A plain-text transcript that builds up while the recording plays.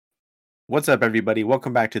What's up, everybody?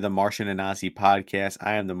 Welcome back to the Martian and Ozzy podcast.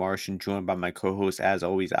 I am the Martian, joined by my co-host, as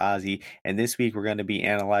always, Ozzy. And this week, we're going to be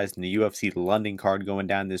analyzing the UFC London card going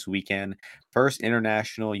down this weekend. First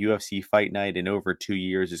international UFC fight night in over 2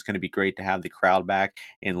 years. It's going to be great to have the crowd back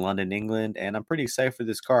in London, England. And I'm pretty excited for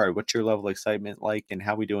this card. What's your level of excitement like, and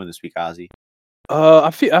how we doing this week, Ozzy?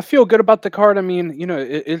 I feel good about the card. I mean,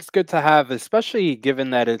 it's good to have, especially given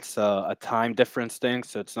that it's a time difference thing.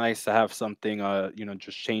 So it's nice to have something,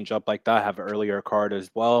 just change up like that. Have an earlier card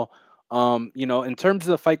as well. In terms of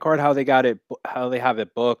the fight card, how they got it, how they have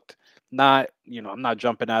it booked. Not, I'm not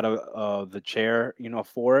jumping out of the chair,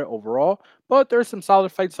 for it overall. But there's some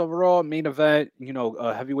solid fights overall. Main event,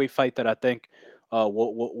 a heavyweight fight that I think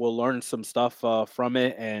we'll learn some stuff from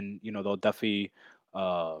it, and they'll definitely.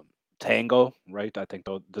 Uh, Tango, right? I think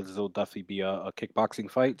this will definitely be a kickboxing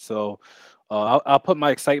fight. So I'll put my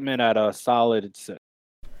excitement at a solid six.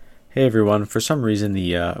 Hey everyone, for some reason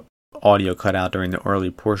the audio cut out during the early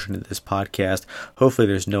portion of this podcast. Hopefully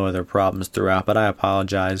there's no other problems throughout, but I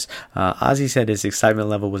apologize. Ozzy said his excitement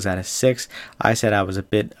level was at a 6. I said I was a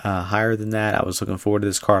bit higher than that. I was looking forward to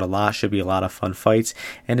this card a lot. Should be a lot of fun fights,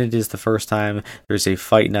 and it is the first time there's a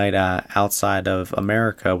fight night outside of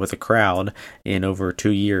America with a crowd in over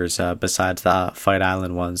 2 years, besides the Fight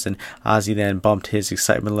Island ones. And Ozzy then bumped his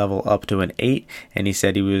excitement level up to an 8, and he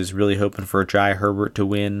said he was really hoping for Jai Herbert to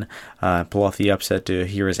win, pull off the upset to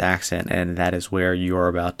hear his accent, and that is where you are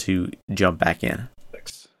about to jump back in.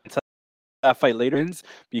 That fight later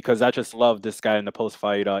because I just love this guy in the post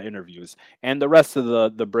fight interviews and the rest of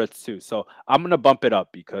the Brits too. So I'm gonna bump it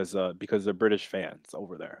up because they're British fans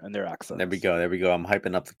over there and their There we accents. go. There we go. I'm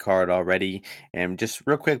hyping up the card already. And just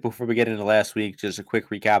real quick before we get into last week, just a quick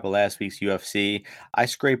recap of last week's UFC. I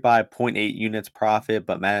scraped by zero point 0.8 units profit,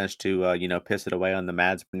 but managed to, piss it away on the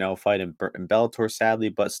Mads Burnell fight in Bellator, sadly,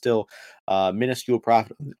 but still minuscule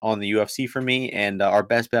profit on the UFC for me. And our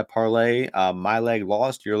best bet parlay, my leg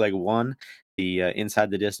lost, your leg won. The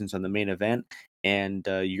inside the distance on the main event. And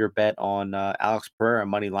your bet on Alex Pereira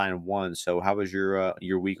money line won. So how was your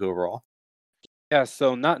week overall? Yeah,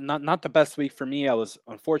 so not the best week for me. I was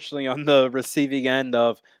unfortunately on the receiving end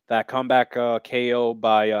of that comeback KO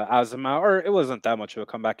by Azuma, or it wasn't that much of a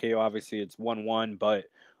comeback KO. Obviously, it's 1-1, but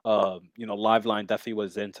Liveline definitely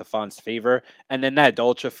was in Tafan's favor. And then that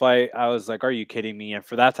Dolce fight, I was like, "Are you kidding me?" And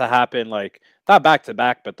for that to happen, like not back to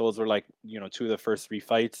back, but those were like two of the first three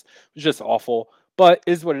fights, it was just awful. But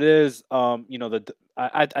is what it is.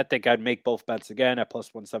 I think I'd make both bets again at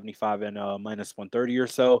plus 175 and minus 130 or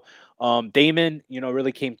so. Damon,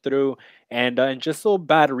 really came through, and just a little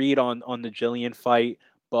bad read on the Jillian fight,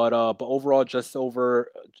 but overall just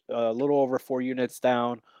over a little over 4 units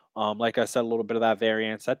down. Like I said, a little bit of that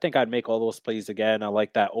variance. I think I'd make all those plays again. I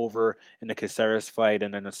like that over in the Caceres fight,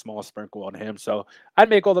 and then a small sprinkle on him. So I'd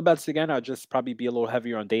make all the bets again. I'd just probably be a little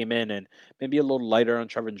heavier on Damon and maybe a little lighter on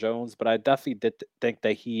Trevor Jones. But I definitely did think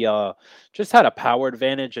that he just had a power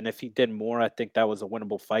advantage, and if he did more, I think that was a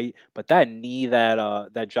winnable fight. But that knee that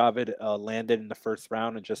Javid landed in the first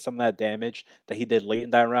round, and just some of that damage that he did late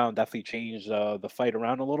in that round, definitely changed the fight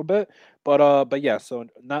around a little bit. But yeah, so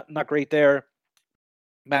not great there.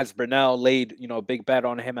 Mads Burnell laid, a big bet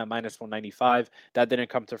on him at minus 195. That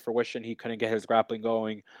didn't come to fruition. He couldn't get his grappling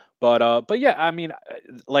going. But yeah, I mean,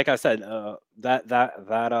 like I said,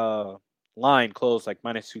 that line closed like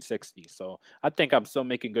minus 260. So I think I'm still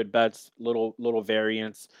making good bets. Little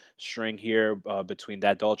variance string here between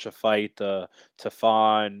that Dolce fight,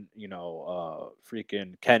 Tafon,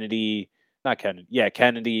 freaking Kennedy. Not Kennedy, yeah,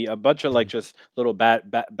 Kennedy. A bunch of like just little bad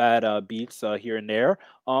beats here and there.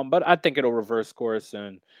 But I think it'll reverse course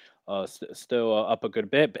and still up a good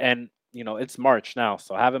bit. And it's March now,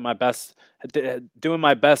 so having my best, doing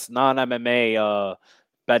my best non MMA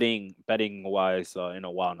betting wise in a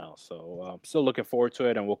while now. So I'm still looking forward to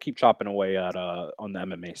it, and we'll keep chopping away at on the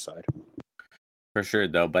MMA side. For sure,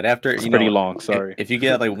 though. But after, It's pretty long. Sorry. if you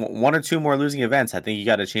get like one or two more losing events, I think you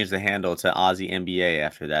got to change the handle to Aussie NBA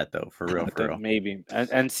after that, though. For real, I for think real. maybe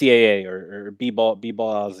NCAA or B ball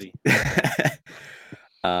Aussie.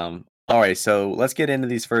 All right, so let's get into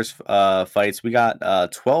these first fights. We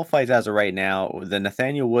got 12 fights as of right now. The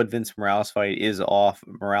Nathaniel Wood Vince Morales fight is off.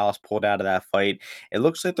 Morales pulled out of that fight. It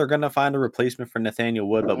looks like they're gonna find a replacement for Nathaniel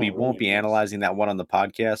Wood, but Oh, we won't really be nice. analyzing that one on the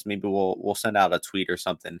podcast. Maybe we'll send out a tweet or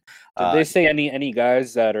something. Did they Uh, say any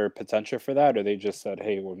guys that are potential for that, or they just said,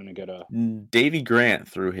 "Hey, we're gonna get a"? Davy Grant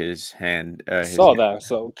threw his hand. I saw that.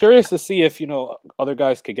 So curious to see if other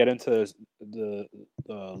guys could get into the,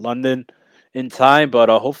 the London in time, but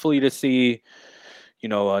hopefully to see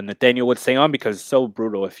Nathaniel would stay on because it's so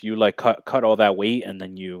brutal. If you like cut all that weight and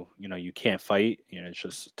then you can't fight, it's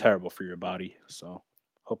just terrible for your body. So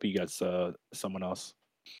hope he gets someone else.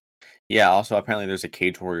 Yeah, also apparently there's a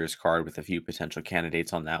Cage Warriors card with a few potential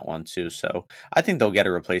candidates on that one too. So I think they'll get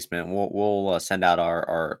a replacement. We'll send out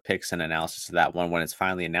our picks and analysis of that one when it's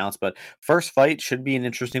finally announced. But first fight should be an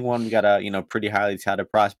interesting one. We got a pretty highly touted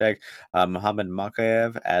prospect, Muhammad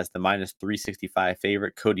Makayev as the -365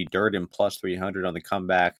 favorite, Cody Durden +300 on the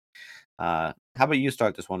comeback. How about you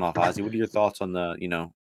start this one off, Ozzy? What are your thoughts on the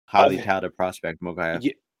highly Uh, touted prospect Mokayev?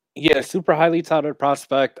 Yeah, yeah, super highly touted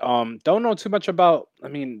prospect. Don't know too much about. I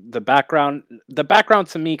mean, the background. The background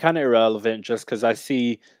to me kind of irrelevant, just because I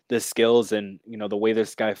see the skills and the way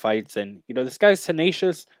this guy fights, and this guy's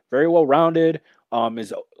tenacious, very well rounded.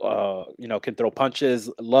 Is can throw punches,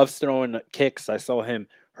 loves throwing kicks. I saw him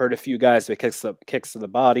hurt a few guys with kicks to the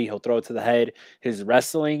body. He'll throw it to the head. His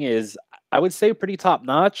wrestling is, I would say, pretty top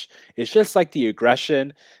notch. It's just like the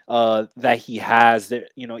aggression that he has. That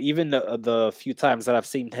even the few times that I've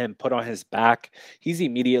seen him put on his back, he's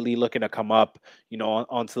immediately looking to come up,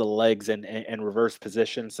 onto the legs and reverse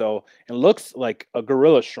position. So it looks like a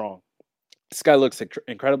gorilla strong. This guy looks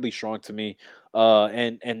incredibly strong to me,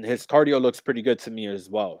 and his cardio looks pretty good to me as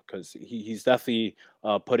well because he's definitely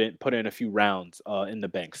put in a few rounds in the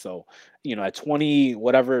bank. So at 20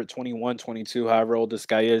 whatever 21, 22, however old this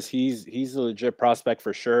guy is, he's a legit prospect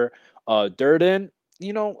for sure. Durden,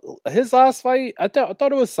 his last fight, I thought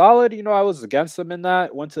it was solid. I was against him in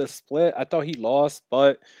that, went to a split. I thought he lost,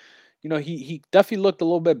 but he definitely looked a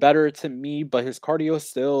little bit better to me, but his cardio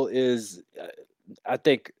still is, I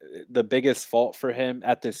think, the biggest fault for him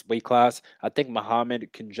at this weight class. I think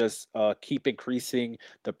Muhammad can just keep increasing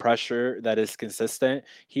the pressure that is consistent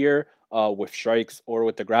here with strikes or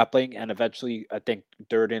with the grappling, and eventually, I think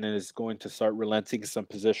Durden is going to start relenting some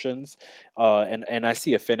positions, and I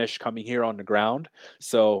see a finish coming here on the ground.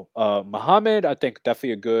 So Muhammad, I think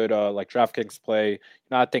definitely a good like DraftKings play.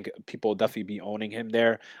 I think people will definitely be owning him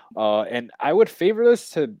there, and I would favor this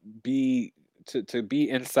to be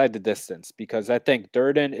inside the distance because I think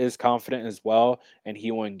Durden is confident as well, and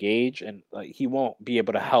he will engage, and he won't be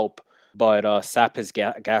able to help but sap his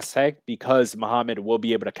gas tank because Muhammad will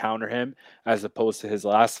be able to counter him as opposed to his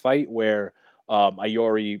last fight where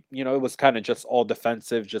Iori, it was kind of just all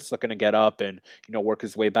defensive, just looking to get up and work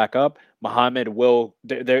his way back up. Muhammad will,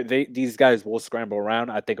 these guys will scramble around.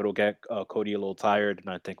 I think it'll get Cody a little tired, and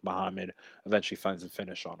I think Muhammad eventually finds a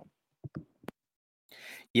finish on him.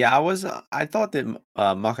 Yeah, I thought that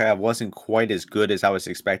Makayev wasn't quite as good as I was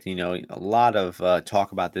expecting. A lot of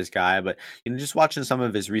talk about this guy, but just watching some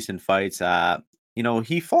of his recent fights,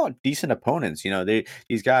 he fought decent opponents.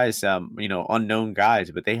 These guys, unknown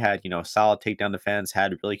guys, but they had solid takedown defense,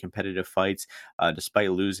 had really competitive fights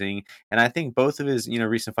despite losing. And I think both of his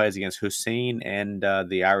recent fights against Hussein and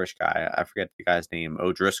the Irish guy, I forget the guy's name,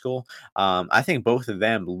 O'Driscoll. I think both of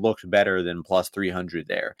them looked better than +300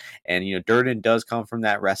 there. And Durden does come from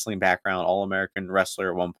that wrestling background, All American wrestler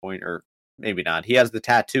at one point, or maybe not. He has the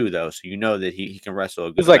tattoo though, so that he can wrestle a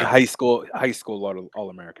He good was like amount. high school All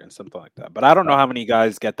American, something like that. But I don't know how many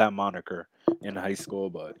guys get that moniker in high school.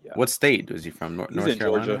 But yeah, What state was he from? he's North in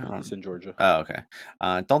Georgia. Carolina? He's in Georgia. Oh, okay.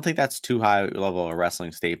 Don't think that's too high level of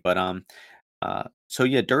wrestling state, but so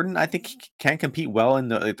yeah, Durden I think he can compete well in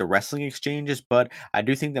the wrestling exchanges, but I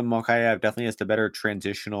do think that Mokayev definitely has the better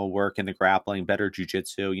transitional work in the grappling, better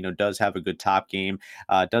jujitsu. Does have a good top game.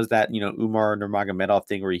 Does that Umar Nurmagomedov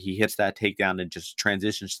thing where he hits that takedown and just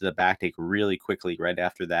transitions to the back take really quickly right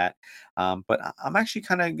after that. But I'm actually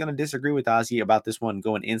kind of gonna disagree with Ozzy about this one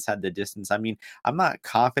going inside the distance. I mean, I'm not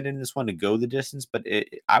confident in this one to go the distance, but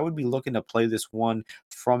I would be looking to play this one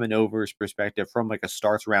from an overs perspective, from like a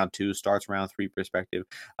starts round two, starts round three perspective.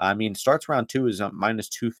 I mean, starts round two is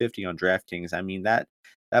 -250 on DraftKings. I mean that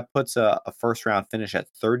puts a first round finish at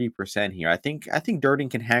 30% here. I think Durden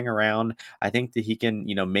can hang around. I think that he can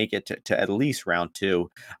make it to at least round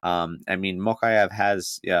two. I mean, Mokayev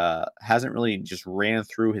hasn't really just ran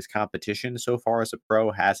through his competition so far as a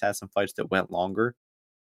pro. Has had some fights that went longer.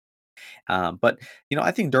 But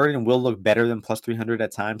I think Durden will look better than +300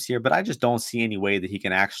 at times here, but I just don't see any way that he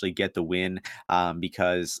can actually get the win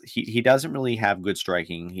because he doesn't really have good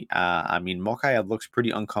striking. I mean, Mokayev looks pretty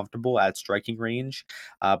uncomfortable at striking range,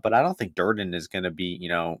 but I don't think Durden is going to be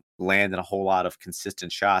landing a whole lot of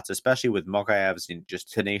consistent shots, especially with Mokayev's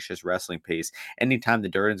just tenacious wrestling pace. Anytime the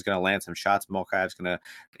Durden's going to land some shots, Mokayev's going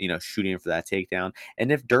to shoot in for that takedown.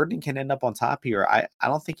 And if Durden can end up on top here, I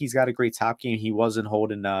don't think he's got a great top game. He wasn't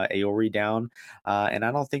holding Aori down, and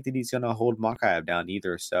I don't think that he's going to hold Makayev down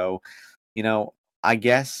either. So, you know, I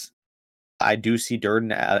guess I do see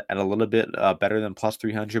Durden at a little bit better than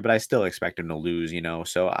 +300, but I still expect him to lose.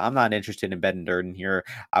 So I'm not interested in betting Durden here.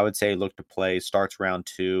 I would say look to play starts round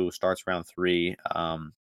two, starts round three.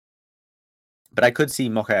 But I could see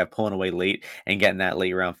Mokaev pulling away late and getting that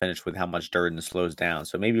late round finish with how much Durden slows down.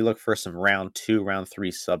 So maybe look for some round 2, round 3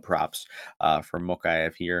 sub props for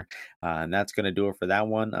Mokaev here. And that's going to do it for that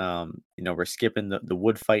one. We're skipping the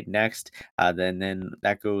wood fight next. Then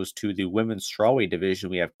that goes to the women's strawweight division.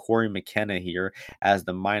 We have Corey McKenna here as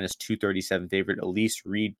the minus 237 favorite, Elise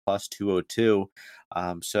Reed plus 202.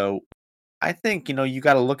 So I think, you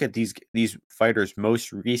got to look at these fighters'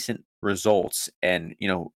 most recent results and,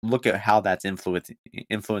 look at how that's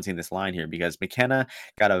influencing this line here because McKenna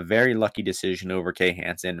got a very lucky decision over Kay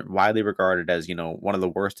Hansen, widely regarded as, one of the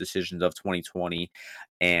worst decisions of 2020.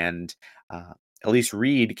 And Elise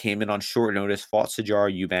Reed came in on short notice, fought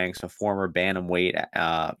Sajara Eubanks, a former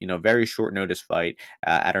bantamweight, very short notice fight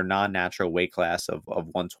at her non-natural weight class of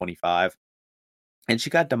 125. And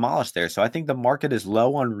she got demolished there. So I think the market is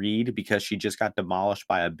low on Reed because she just got demolished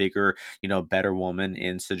by a bigger, better woman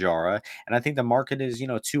in Sajara. And I think the market is,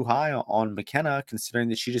 too high on McKenna considering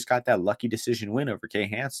that she just got that lucky decision win over Kay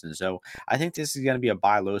Hansen. So I think this is going to be a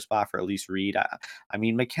buy low spot for Elise Reed. I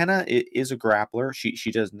mean, McKenna is a grappler.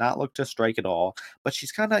 She does not look to strike at all, but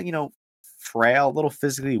she's kind of, frail, a little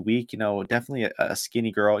physically weak, definitely a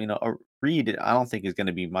skinny girl. Reed, I don't think is going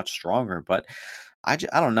to be much stronger, but I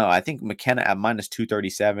don't know. I think McKenna at minus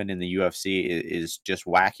 237 in the UFC is just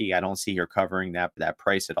wacky. I don't see her covering that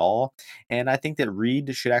price at all. And I think that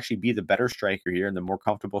Reed should actually be the better striker here and the more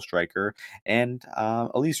comfortable striker. And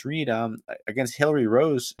Elise Reed against Hillary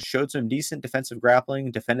Rose showed some decent defensive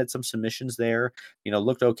grappling, defended some submissions there,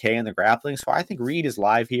 looked okay in the grappling. So I think Reed is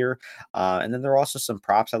live here. And then there are also some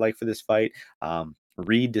props I like for this fight.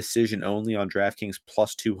 Reed decision only on DraftKings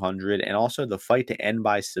plus 200, and also the fight to end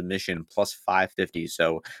by submission plus 550.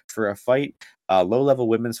 So for a fight, low level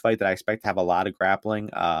women's fight that I expect to have a lot of grappling,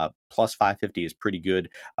 plus 550 is pretty good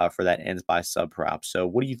for that ends by sub prop. So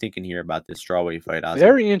what are you thinking here about this strawweight fight, Ozzy?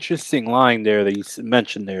 Very interesting line there that you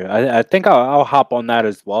mentioned there. I think I'll hop on that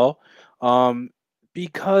as well,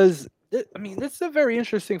 because I mean this is a very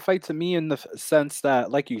interesting fight to me in the sense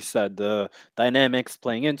that, like you said, the dynamics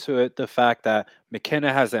playing into it, the fact that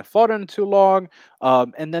McKenna hasn't fought in too long,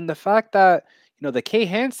 and then the fact that the Kay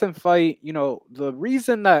Hansen fight. The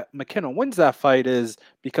reason that McKenna wins that fight is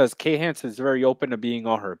because Kay Hansen is very open to being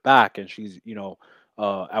on her back, and she's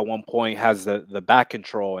at one point has the back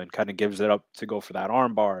control and kind of gives it up to go for that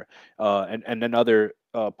armbar, and then other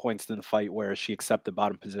points in the fight where she accepted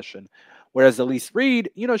bottom position. Whereas Elise Reed,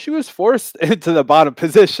 she was forced into the bottom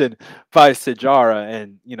position by Sajara,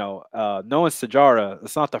 and knowing Sajara,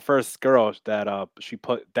 it's not the first girl that she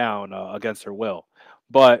put down against her will.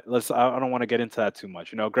 But I don't want to get into that too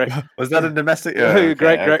much. Greg, Was that a domestic? Greg, Okay,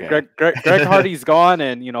 Greg, okay. Greg, Greg, Greg Hardy's gone,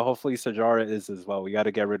 and hopefully Sajara is as well. We got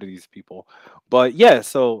to get rid of these people. But yeah,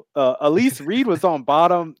 so Elise Reed was on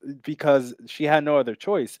bottom because she had no other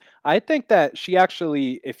choice. I think that she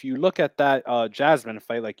actually, if you look at that Jasmine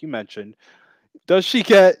fight, like you mentioned, does she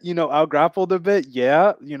get out grappled a bit?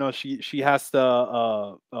 Yeah, she has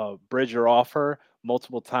to bridge her off her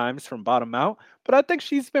multiple times from bottom out, but I think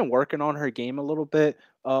she's been working on her game a little bit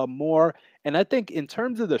more. And I think in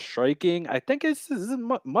terms of the striking, I think this is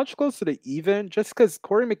much closer to even, just because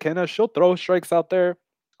Corey McKenna, she'll throw strikes out there,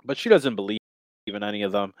 but she doesn't believe in any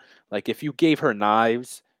of them. Like if you gave her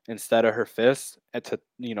knives instead of her fists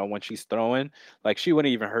when she's throwing, like she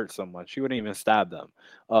wouldn't even hurt someone, she wouldn't even stab them.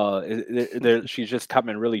 She's just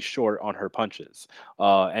coming really short on her punches,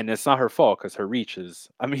 and it's not her fault because her reach is.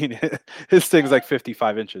 I mean, his thing's like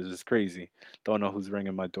 55 inches. It's crazy. Don't know who's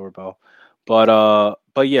ringing my doorbell, but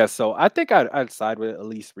yeah. So I think I'd side with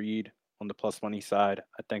Elise Reed on the plus money side.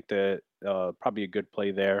 I think that probably a good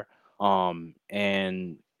play there.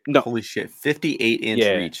 And no, Holy shit, 58-inch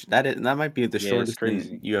yeah, reach. That might be the yeah, it's shortest in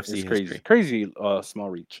crazy. UFC It's crazy, history. crazy, small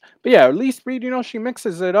reach. But yeah, at least Breed, she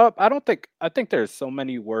mixes it up. I think there's so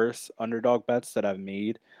many worse underdog bets that I've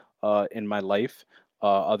made, in my life,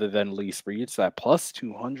 other than Lee Breed. So at plus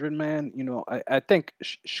 200, man, I think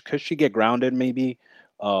could she get grounded maybe,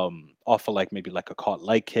 off of like maybe like a caught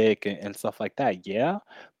leg kick and stuff like that. Yeah,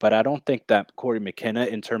 but I don't think that Corey McKenna,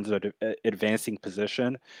 in terms of advancing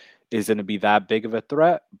position, is going to be that big of a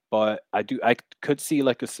threat. But I could see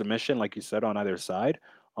like a submission, like you said, on either side.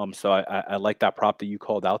 So I like that prop that you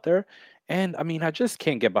called out there. And I mean, I just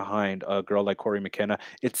can't get behind a girl like Corey McKenna.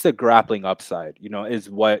 It's the grappling upside, is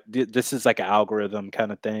what this is like an algorithm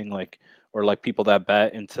kind of thing, like, or like people that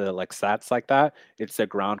bet into like stats like that. It's a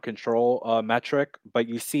ground control metric. But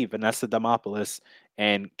you see, Vanessa Demopoulos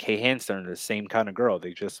and Kay Hansen are the same kind of girl.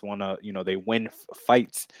 They just want to, they win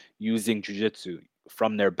fights using jujitsu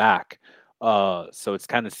from their back. So it's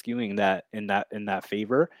kind of skewing that in that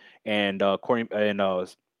favor. And Corey and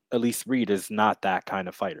Elise Reed is not that kind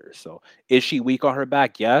of fighter. So is she weak on her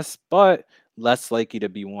back? Yes, but less likely to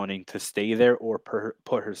be wanting to stay there or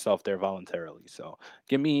put herself there voluntarily. So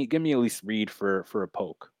give me Elise Reed for a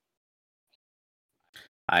poke.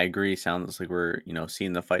 I agree. Sounds like we're,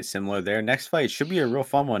 seeing the fight similar there. Next fight should be a real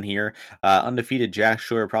fun one here. Undefeated Jack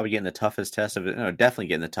Shore probably getting the toughest test of it. No, definitely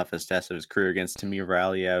getting the toughest test of his career against Timur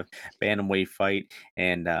Valiev, bantamweight fight,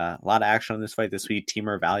 and a lot of action on this fight this week.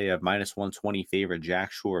 Timur Valiev -120 favorite,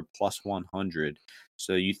 Jack Shore +100.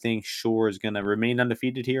 So you think Shore is going to remain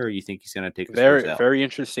undefeated here, or you think he's going to take his first Very, L? very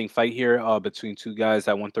interesting fight here between two guys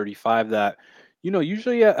at 135 that,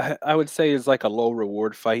 usually I would say is like a low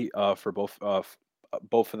reward fight for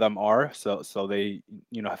both of them are. So they,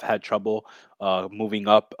 have had trouble moving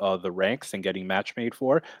up the ranks and getting match made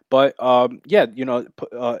for. But yeah,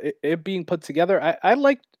 it being put together, I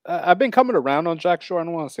like. I've been coming around on Jack Shore. I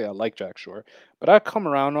don't want to say I like Jack Shore, but I come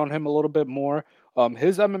around on him a little bit more.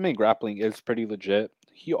 His MMA grappling is pretty legit.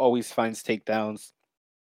 He always finds takedowns.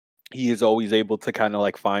 He is always able to kind of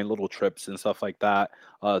like find little trips and stuff like that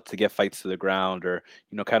to get fights to the ground, or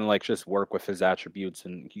kind of like just work with his attributes,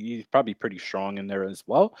 and he's probably pretty strong in there as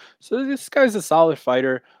well. So this guy's a solid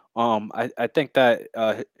fighter. I think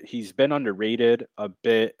that he's been underrated a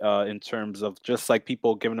bit in terms of just like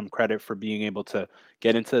people giving him credit for being able to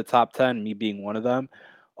get into the top 10, me being one of them.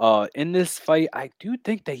 In this fight, I do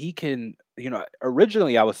think that he can.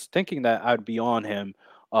 Originally I was thinking that I'd be on him.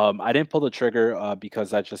 I didn't pull the trigger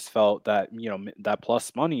because I just felt that that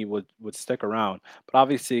plus money would stick around, but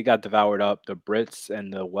obviously it got devoured up. The Brits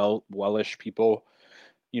and the Welsh people,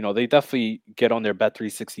 they definitely get on their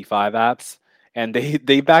Bet365 apps, and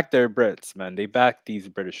they back their Brits, man. They back these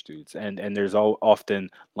British dudes, and there's often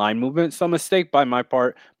line movement, some mistake by my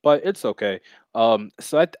part, but it's okay.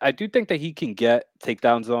 So I do think that he can get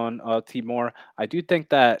takedowns on Timur. I do think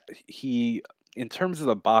that in terms of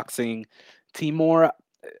the boxing, Timur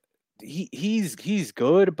he's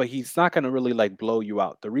good, but he's not gonna really like blow you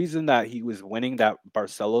out. The reason that he was winning that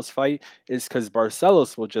Barcelos fight is because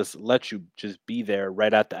Barcelos will just let you just be there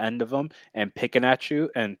right at the end of him and picking at you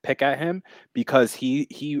and pick at him because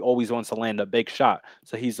he always wants to land a big shot.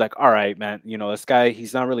 So he's like, all right, man, this guy,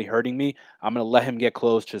 he's not really hurting me. I'm gonna let him get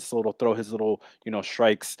close, just little throw his little,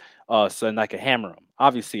 strikes, so then I can hammer him.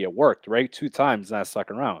 Obviously it worked, right? Two times in that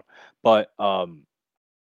second round. But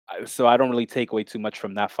so I don't really take away too much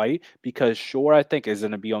from that fight because Shore, I think, is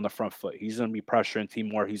going to be on the front foot. He's going to be pressuring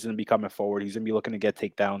Timur. He's going to be coming forward. He's going to be looking to get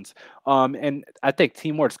takedowns. And I think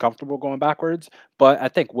Timur is comfortable going backwards, but I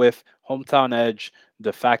think with hometown edge,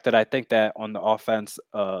 the fact that I think that on the offense,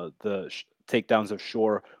 takedowns of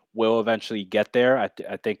Shore will eventually get there.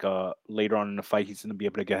 I think later on in the fight, he's going to be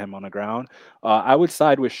able to get him on the ground. I would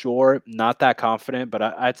side with Shore. Not that confident, but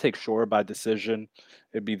I'd take Shore by decision.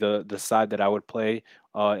 It'd be the side that I would play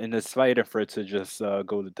in this fight, and for it to just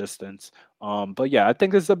go the distance. But yeah, I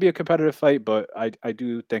think this will be a competitive fight, but I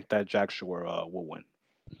do think that Jack Shore will win.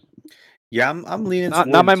 Yeah, I'm leaning Not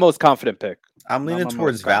my towards most confident pick. I'm Not leaning my most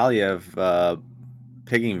towards confident. Valiev,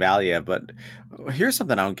 picking Valiev, but here's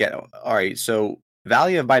something I don't get. All right, so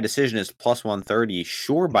Valiev by decision is +130,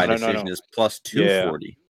 Shore by decision No. is plus two Yeah.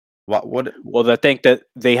 forty. What Well, I think that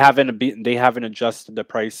they haven't adjusted the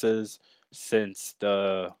prices since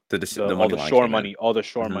the all money the line shore came in? money, all the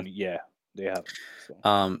shore Mhm. money. Yeah, they haven't.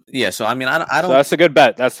 So. Yeah, so I mean, I So don't that's a good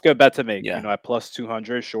bet. That's a good bet to make. yeah, At plus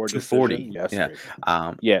 200, shore decision. 240. Yes, Yeah. great.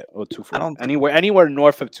 Um, Yeah, or I 240. don't Anywhere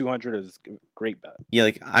north of 200 is great bet. Yeah,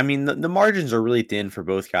 like I mean, the margins are really thin for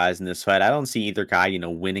both guys in this fight. I don't see either guy,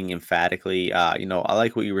 winning emphatically. I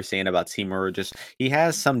like what you were saying about Timur. Just he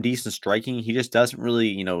has some decent striking. He just doesn't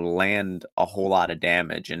really, land a whole lot of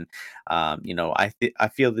damage. And I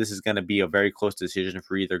feel this is going to be a very close decision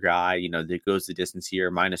for either guy. That goes the distance here,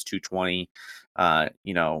 -220. Uh,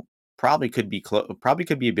 you know. Probably could be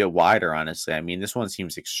a bit wider, honestly. I mean, this one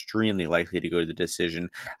seems extremely likely to go to the decision.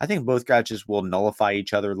 I think both guys just will nullify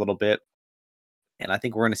each other a little bit. And I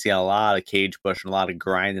think we're going to see a lot of cage push and a lot of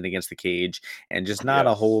grinding against the cage and just not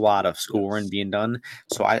a whole Yes. lot of scoring Yes. being done.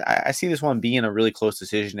 So I see this one being a really close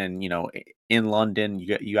decision. And, in London,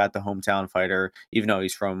 you got the hometown fighter, even though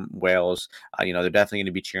he's from Wales, they're definitely going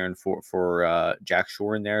to be cheering for Jack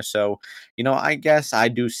Shore in there. So, I guess I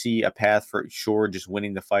do see a path for Shore just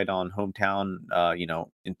winning the fight on hometown,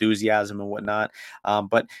 enthusiasm and whatnot.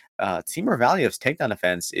 But Timur Valiev's takedown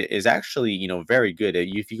defense is actually, very good.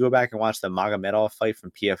 If you go back and watch the Magomedov fight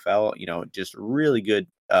from PFL, just really good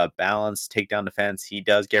balanced takedown defense. He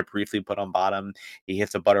does get briefly put on bottom. He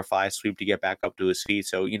hits a butterfly sweep to get back up to his feet.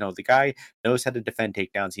 So, the guy knows how to defend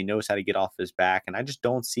takedowns. He knows how to get off his back. And I just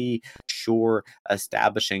don't see Shore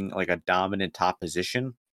establishing like a dominant top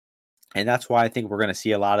position. And that's why I think we're going to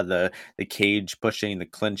see a lot of the cage pushing, the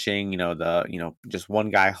clinching, just one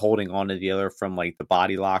guy holding on to the other from like the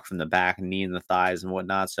body lock from the back, knee in the thighs and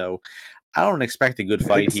whatnot. So I don't expect a good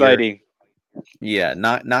fight here. Exciting. Yeah,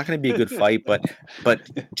 not gonna be a good fight, but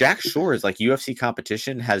Jack Shore's, like, UFC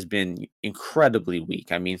competition has been incredibly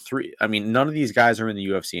weak. None of these guys are in the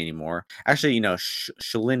UFC anymore. Actually,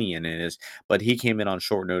 Shalinian is, but he came in on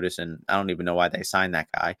short notice, and I don't even know why they signed that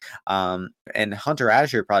guy. And Hunter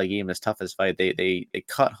Azure probably gave him his toughest fight. They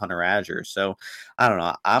cut Hunter Azure, so I don't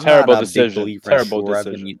know. I'm not Terrible a big decision. believer in Terrible Shore.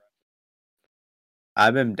 decision.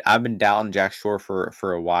 I've been doubting Jack Shore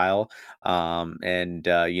for a while, and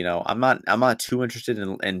I'm not too interested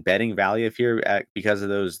in betting value here because of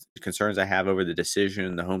those concerns I have over the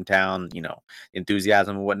decision, the hometown,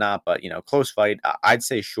 enthusiasm and whatnot. But close fight. I'd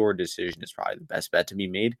say Shore decision is probably the best bet to be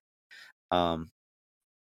made. Um,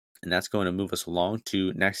 and that's going to move us along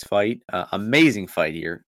to next fight. Amazing fight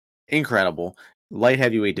here, incredible light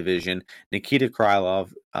heavyweight division. Nikita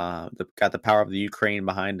Krylov got the power of the Ukraine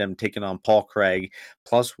behind him, taking on Paul Craig.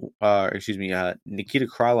 Nikita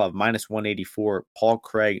Krylov minus 184, Paul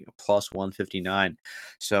Craig plus 159.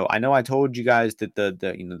 So I know I told you guys that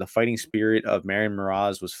the fighting spirit of Marion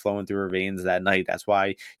Miraz was flowing through her veins that night. That's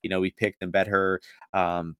why we picked and bet her.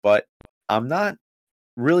 But I'm not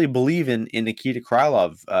really believe in Nikita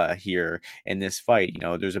Krylov here in this fight.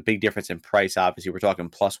 There's a big difference in price. Obviously, we're talking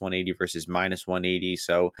plus 180 versus minus 180.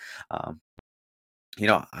 So, um,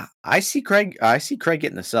 I see Craig. I see Craig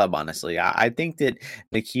getting the sub. Honestly, I think that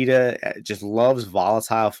Nikita just loves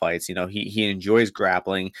volatile fights. He enjoys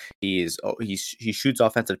grappling. He shoots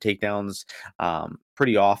offensive takedowns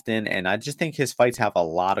pretty often, and I just think his fights have a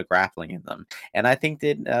lot of grappling in them. And I think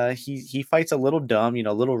that he fights a little dumb,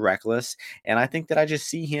 a little reckless. And I think that I just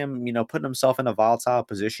see him, putting himself in a volatile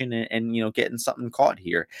position and getting something caught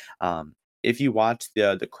here. If you watch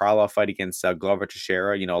the Krylov fight against Glover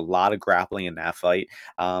Teixeira, a lot of grappling in that fight.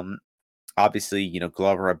 Um, Obviously,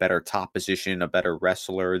 Glover a better top position, a better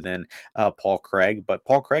wrestler than Paul Craig, but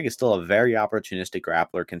Paul Craig is still a very opportunistic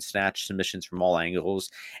grappler, can snatch submissions from all angles,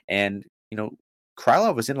 and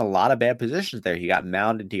Krylov was in a lot of bad positions there. He got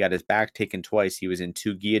mounted, he got his back taken twice, he was in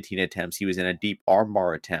two guillotine attempts, he was in a deep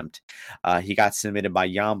armbar attempt. He got submitted by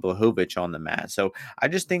Jan Blachowicz on the mat. So I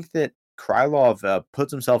just think that Krylov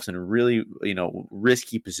puts himself in really,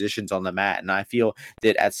 risky positions on the mat, and I feel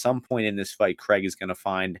that at some point in this fight, Craig is going to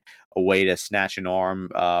find a way to snatch an arm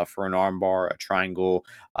for an armbar, a triangle,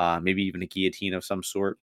 maybe even a guillotine of some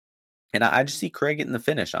sort. And I just see Craig getting the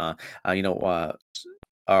finish. Our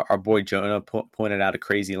boy Jonah pointed out a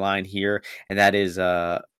crazy line here, and that is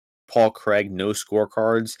Paul Craig, no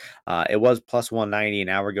scorecards. It was plus 190 an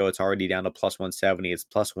hour ago. It's already down to plus 170. It's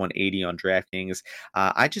plus 180 on DraftKings.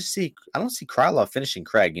 I don't see Krylov finishing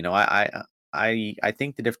Craig. I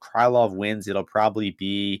think that if Krylov wins, it'll probably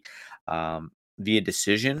be via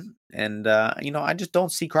decision. And I just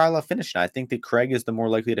don't see Krylov finishing. I think that Craig is the more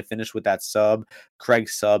likely to finish with that sub.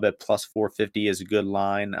 Craig's sub at plus 450 is a good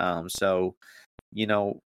line.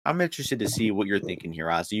 I'm interested to see what you're thinking here,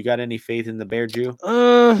 Oz. You got any faith in the Bear Jew?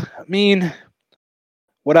 I mean,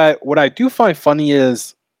 what I do find funny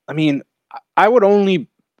is, I would only,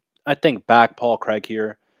 I think, back Paul Craig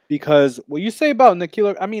here because what you say about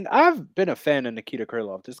Nikita, I've been a fan of Nikita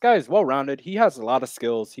Krylov. This guy is well rounded. He has a lot of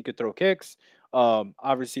skills. He could throw kicks.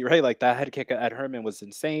 Obviously, right, like that head kick at Herman was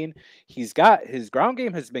insane. He's got his ground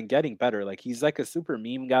game has been getting better. Like he's like a super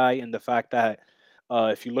meme guy in the fact that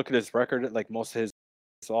if you look at his record, like most of his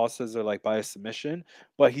losses are like by a submission,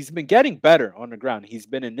 but he's been getting better on the ground. He's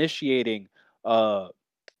been initiating uh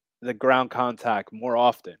the ground contact more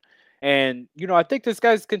often. And I think this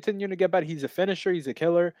guy's continuing to get better. He's a finisher, he's a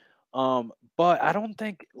killer. But I don't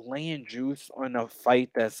think laying juice on a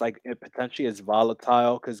fight that's like it potentially is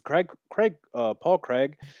volatile because Paul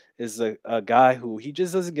Craig is a guy who he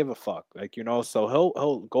just doesn't give a fuck. Like, so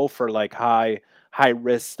he'll go for like high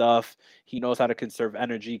risk stuff. He knows how to conserve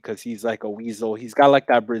energy because he's like a weasel. He's got like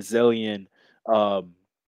um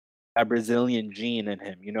that Brazilian gene in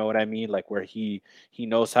him. You know what I mean? Like where he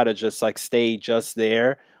knows how to just like stay just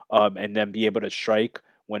there, and then be able to strike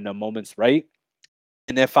when the moment's right.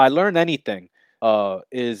 And if I learn anything,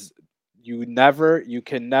 is you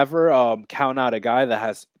can never count out a guy that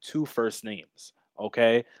has two first names.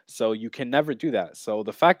 Okay, so you can never do that. So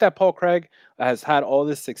the fact that Paul Craig has had all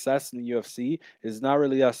this success in the UFC is not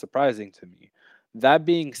really that surprising to me. That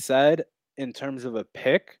being said, in terms of a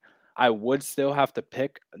pick, I would still have to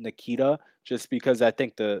pick Nikita just because I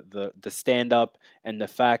think the stand up and the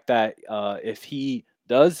fact that if he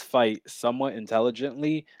does fight somewhat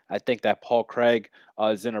intelligently, I think that Paul Craig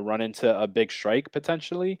is going to run into a big strike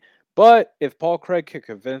potentially. But if Paul Craig can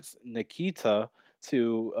convince Nikita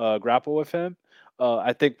to grapple with him,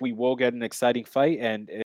 I think we will get an exciting fight, and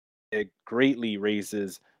it greatly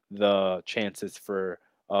raises the chances for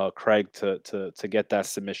Craig to get that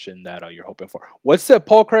submission that you're hoping for. What's the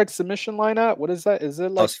Paul Craig submission line at? What is that? Is it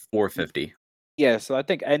like Plus 450. yeah? So I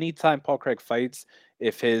think anytime Paul Craig fights,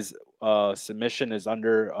 if his submission is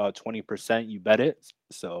under 20%, you bet it.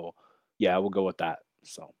 So yeah, I will go with that.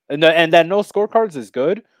 So and that no scorecards is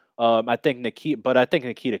good. I think Nikita, but I think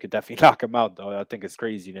Nikita could definitely knock him out though. I think it's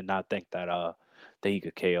crazy to not think that he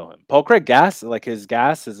could KO him. Paul Craig gas, like his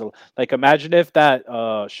gas is like imagine if that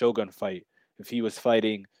Shogun fight, if he was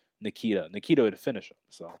fighting Nikita would finish him.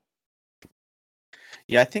 So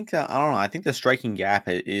Yeah, I think I don't know. I think the striking gap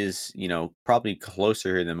is, probably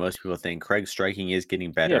closer here than most people think. Craig's striking is getting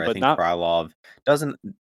yeah, better. I but think not. Krylov doesn't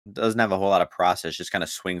doesn't have a whole lot of process, just kind of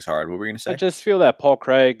swings hard. What were you gonna I say? just feel that Paul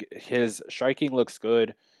Craig, his striking looks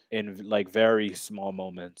good in like very small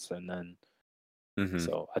moments, and then Hmm.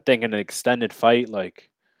 so I think in an extended fight, like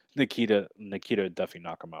Nikita would definitely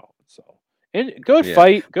knock him out. So and Yeah,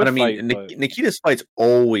 but good I mean, fight, but Nikita's fights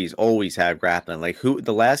always have grappling. Like who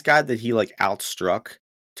the last guy that he like outstruck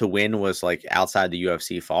to win was like outside the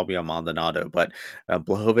UFC, Fabio Maldonado. But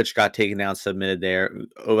Blachowicz got taken down, submitted there.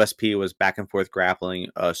 OSP was back and forth grappling.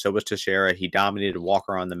 So was Teixeira. He dominated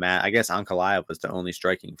Walker on the mat. I guess Ankalaev was the only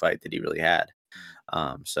striking fight that he really had.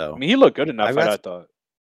 I So mean he looked good in that I've fight. got I thought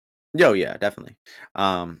yo, yeah, definitely.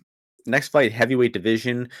 Um, Next fight, heavyweight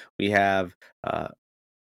division, we have uh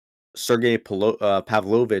Sergey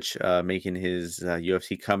Pavlovich making his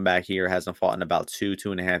UFC comeback here. Hasn't fought in about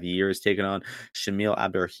 2.5 years. Taking on Shamil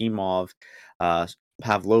Abdurahimov. Uh,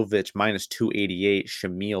 Pavlovich minus 288.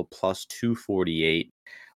 Shamil plus 248.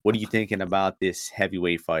 What are you thinking about this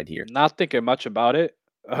heavyweight fight here? not thinking much about it.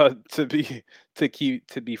 To be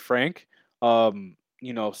to be frank,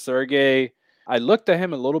 Sergey. I looked at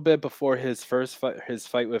him a little bit before his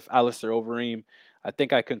fight with Alistair Overeem. I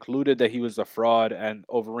think I concluded that he was a fraud and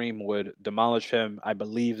Overeem would demolish him. I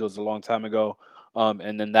believe it was a long time ago,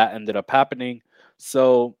 and then that ended up happening.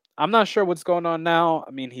 So I'm not sure what's going on now.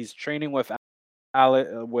 I mean, he's training with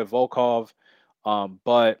with Volkov.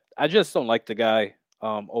 But I just don't like the guy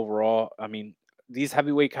overall. I mean, these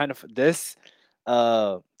heavyweight kind of this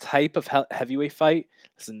type of heavyweight fight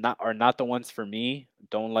are not the ones for me.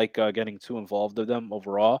 Don't like getting too involved with them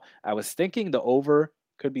overall. I was thinking the over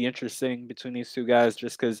could be interesting between these two guys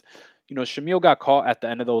just because Shamil got caught at the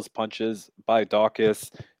end of those punches by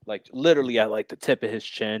Dawkins, like literally at like the tip of his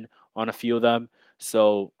chin on a few of them.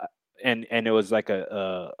 So and it was like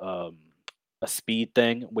a speed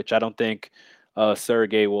thing, which I don't think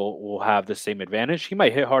Sergey will have the same advantage. He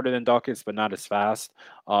might hit harder than Dawkins, but not as fast.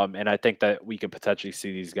 And I think that we could potentially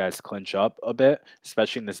see these guys clinch up a bit,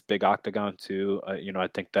 especially in this big octagon too. I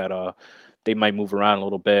think that they might move around a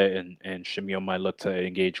little bit, and Shimio might look to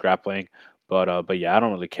engage grappling. But yeah, I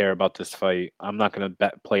don't really care about this fight. I'm not gonna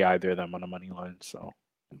play either of them on a money line. So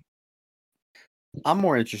I'm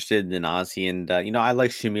more interested than Ozzy, and I like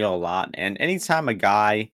Shamil a lot. And anytime a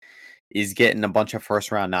guy is getting a bunch of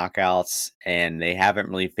first round knockouts and they haven't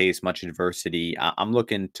really faced much adversity, I'm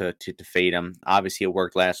looking to fade him. Obviously, it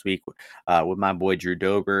worked last week with my boy Drew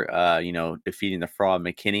Dober, defeating the fraud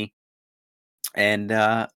McKinney. And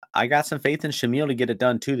I got some faith in Shamil to get it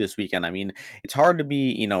done too this weekend. I mean, it's hard to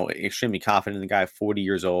be, extremely confident in the guy, 40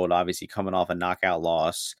 years old, obviously coming off a knockout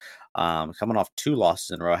loss, coming off two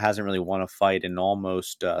losses in a row, hasn't really won a fight in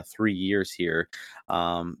almost 3 years here.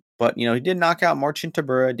 But he did knock out Marcin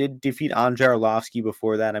Tybura, did defeat Andrei Arlovsky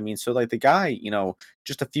before that. I mean, so like the guy,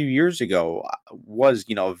 just a few years ago was,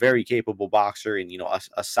 a very capable boxer and,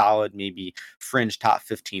 a solid, maybe fringe top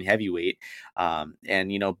 15 heavyweight. And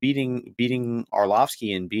beating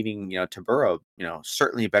Arlovsky and beating Tabura,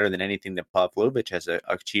 certainly better than anything that Pavlovich has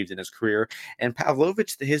achieved in his career. And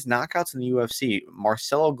Pavlovich, his knockouts in the UFC,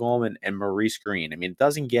 Marcelo Golman and Maurice Green. I mean, it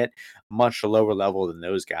doesn't get much lower level than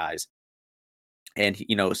those guys. And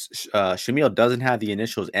Shamil doesn't have the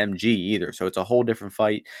initials MG either, so it's a whole different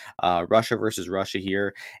fight. Russia versus Russia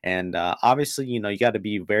here, and obviously, you got to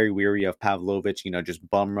be very weary of Pavlovich. Just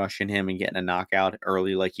bum rushing him and getting a knockout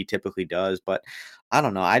early like he typically does. But I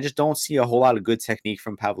don't know. I just don't see a whole lot of good technique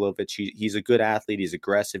from Pavlovich. He's a good athlete. He's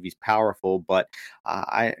aggressive. He's powerful. But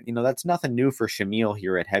that's nothing new for Shamil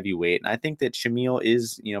here at heavyweight. And I think that Shamil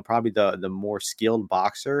is, probably the more skilled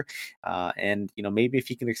boxer. And maybe if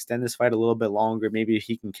he can extend this fight a little bit longer, maybe if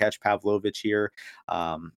he can catch Pavlovich here.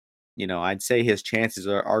 I'd say his chances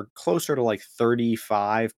are closer to like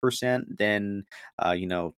 35% than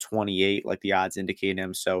 28, like the odds indicate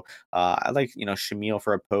him. So I like Shamil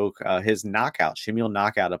for a poke. His knockout, Shamil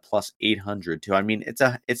knockout at plus 800 too. I mean,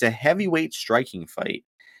 it's a heavyweight striking fight.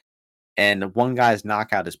 And one guy's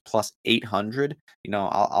knockout is plus 800.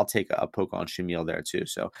 I'll take a poke on Shamil there too.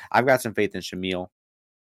 So I've got some faith in Shamil.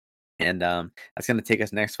 And that's going to take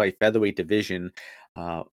us next fight, featherweight division.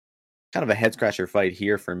 Uh, Kind of a head scratcher fight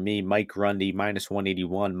here for me. Mike Grundy minus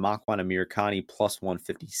 181, Makwan Amirkhani plus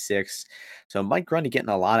 156. So Mike Grundy getting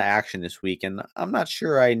a lot of action this week, and I'm not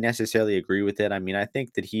sure I necessarily agree with it. I mean, I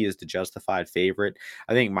think that he is the justified favorite.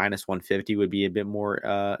 I think minus 150 would be a bit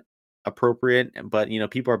more appropriate, but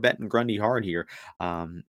people are betting Grundy hard here.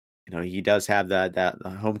 Um, he does have that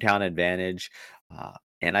hometown advantage.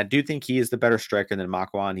 And I do think he is the better striker than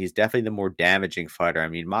Makwan. He's definitely the more damaging fighter. I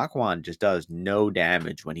mean, Makwan just does no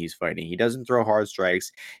damage when he's fighting. He doesn't throw hard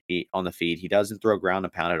strikes on the feet. He doesn't throw ground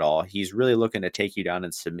and pound at all. He's really looking to take you down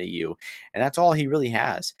and submit you. And that's all he really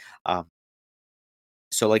has.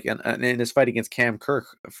 So like in his fight against Cam Kirk,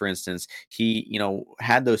 for instance, he,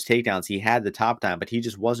 had those takedowns, he had the top time, but he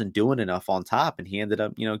just wasn't doing enough on top. And he ended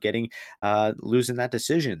up, getting losing that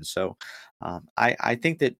decision. So I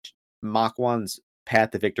think that Makwan's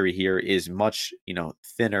path to victory here is much,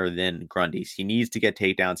 thinner than Grundy's. He needs to get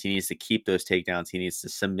takedowns. He needs to keep those takedowns. He needs to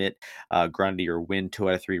submit Grundy or win 2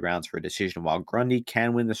 out of 3 rounds for a decision. While Grundy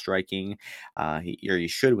can win the striking, he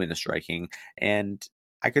should win the striking. And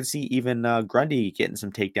I could see even Grundy getting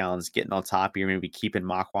some takedowns, getting on top here, maybe keeping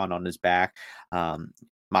Makwan on his back.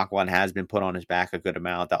 Makwan has been put on his back a good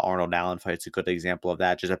amount. The Arnold Allen fight's a good example of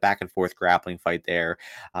that. Just a back and forth grappling fight there.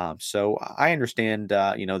 So I understand,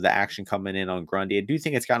 the action coming in on Grundy. I do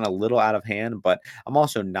think it's gotten a little out of hand, but I'm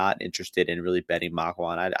also not interested in really betting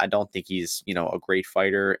Makwan. I don't think he's, a great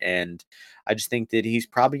fighter, and I just think that he's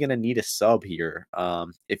probably going to need a sub here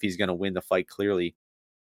if he's going to win the fight clearly.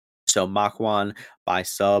 So Makwan by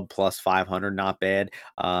sub plus 500, not bad.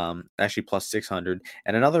 Actually plus 600.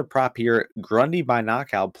 And another prop here, Grundy by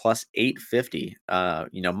knockout plus 850.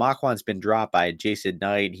 Makwan's been dropped by Jason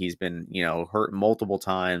Knight. He's been, hurt multiple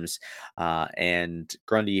times. And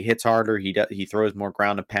Grundy hits harder. He throws more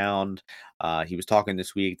ground and pound. He was talking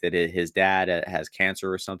this week that his dad has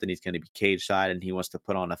cancer or something. He's going to be cage side, and he wants to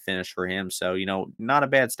put on a finish for him. So, not a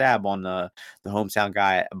bad stab on the hometown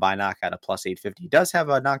guy by knockout at plus 850. He does have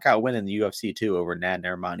a knockout win in the UFC too over Nad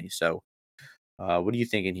Narimani. So, what are you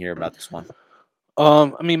thinking here about this one?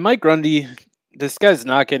 I mean, Mike Grundy, this guy's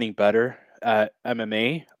not getting better at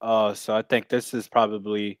MMA. So I think this is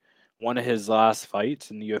probably one of his last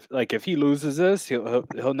fights in the UFC. Like, if he loses this,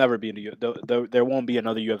 he'll never be in the there won't be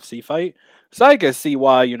another UFC fight. So I can see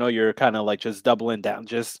why you're kind of like just doubling down,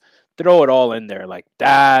 just throw it all in there, like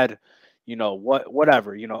dad,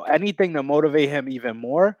 whatever, anything to motivate him even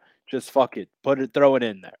more. Just fuck it, throw it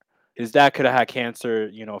in there. His dad could have had cancer,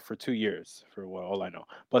 for 2 years, for all I know.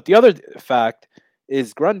 But the other fact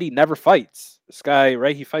is Grundy never fights. This guy,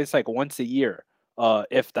 right? He fights like once a year,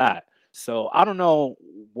 if that. So I don't know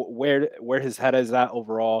where his head is at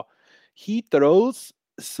overall. He throws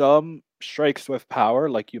some strikes with power,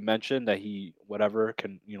 like you mentioned, that he whatever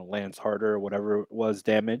can lands harder, whatever was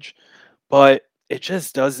damage, but it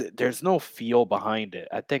just does. There's no feel behind it.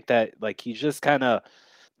 I think that like he's just kind of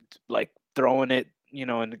like throwing it,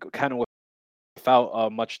 and kind of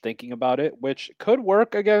without much thinking about it, which could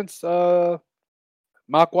work against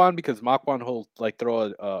Makwan, because Makwan will like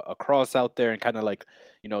throw a cross out there and kind of like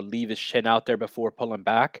leave his chin out there before pulling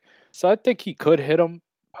back. So I think he could hit him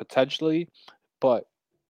potentially, but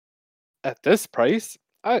at this price,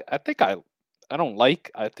 I think I don't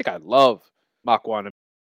like. I think I love Makwan and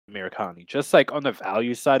Amirkhani. Just like on the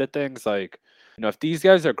value side of things, like if these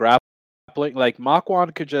guys are grappling, like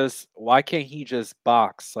Makwan could just, why can't he just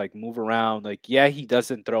box, like move around? Like, yeah, he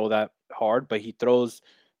doesn't throw that hard, but he throws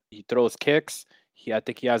kicks. I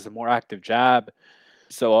think he has a more active jab.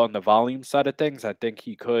 So on the volume side of things, I think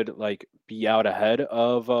he could like be out ahead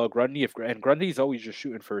of Grundy. And Grundy's always just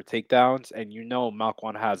shooting for takedowns, and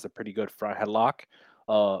Makwan has a pretty good front headlock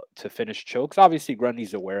to finish chokes. Obviously,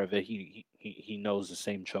 Grundy's aware of it. He knows the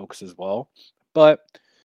same chokes as well. But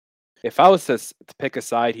if I was to pick a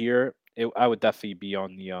side here, I would definitely be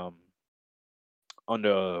on the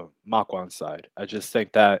Makwan side. I just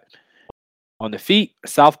think that on the feet,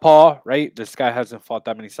 southpaw, right? This guy hasn't fought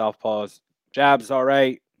that many southpaws. Jabs, all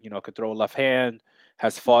right. Could throw a left hand.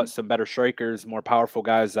 Has fought some better strikers, more powerful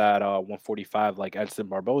guys at 145 like Edson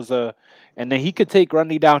Barboza. And then he could take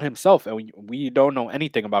Grundy down himself. And we don't know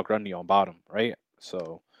anything about Grundy on bottom, right?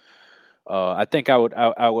 So I think I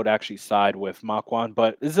would actually side with Makwan,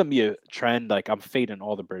 but this is gonna be a trend. Like I'm fading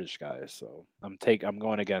all the British guys, so I'm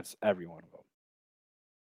going against every one of them.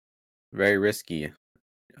 Very risky.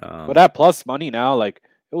 But at plus money now, like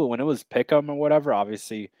when it was pick'em or whatever,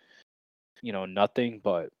 obviously nothing.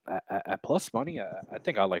 But at plus money, I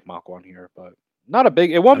think I like Makwan here, but not a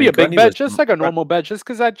big. It I won't be mean, a big Grundy bet, was just like a normal bet, just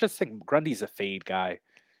because I just think Grundy's a fade guy.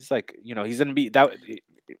 It's like he's gonna be that.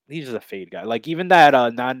 He's just a fade guy. Like even that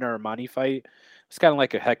Nadner Armani fight, it's kind of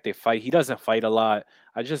like a hectic fight. He doesn't fight a lot.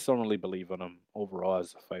 I just don't really believe in him overall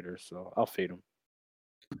as a fighter, so I'll fade him.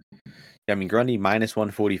 I mean, Grundy minus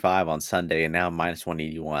 145 on Sunday and now minus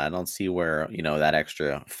 181. I don't see where, that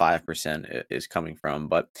extra 5% is coming from.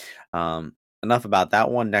 But enough about that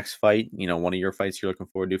one. Next fight, one of your fights you're looking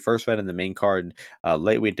forward to. First fight in the main card,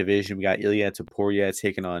 lightweight division. We got Ilya Topuria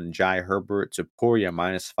taking on Jai Herbert. Topuria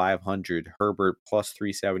minus 500, Herbert plus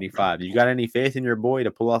 375. You got any faith in your boy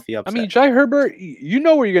to pull off the I mean, upset? Jai Herbert, you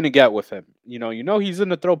know where you're gonna get with him. You know he's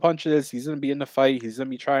gonna throw punches. He's gonna be in the fight. He's gonna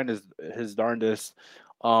be trying his darndest.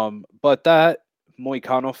 But that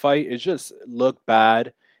Moicano fight, it just looked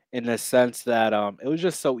bad in the sense that it was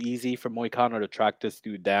just so easy for Moicano to track this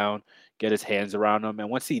dude down, get his hands around him, and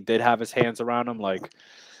once he did have his hands around him, like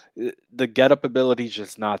the get up ability is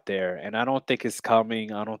just not there, and I don't think it's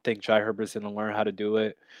coming. I don't think Jai Herbert's gonna learn how to do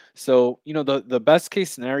it. So the best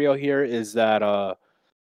case scenario here is that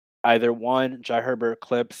either one, Jai Herbert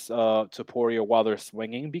clips Topuria while they're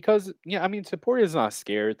swinging because I mean Topuria's not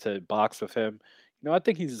scared to box with him. I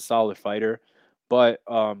think he's a solid fighter, but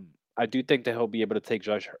I do think that he'll be able to take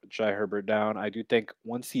Jai Herbert down. I do think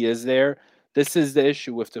once he is there, this is the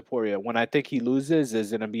issue with Topuria. When I think he loses,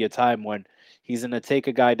 is going to be a time when he's going to take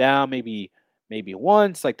a guy down, maybe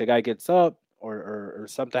once, like the guy gets up or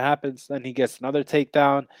something happens, then he gets another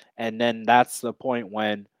takedown, and then that's the point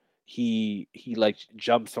when he like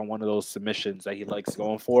jumps on one of those submissions that he likes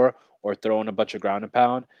going for or throwing a bunch of ground and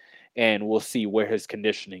pound, and we'll see where his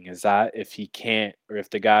conditioning is at, if he can't or if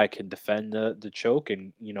the guy can defend the choke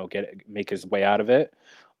and make his way out of it.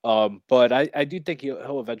 But I do think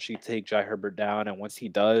he'll eventually take Jai Herbert down, and once he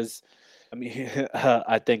does, I mean,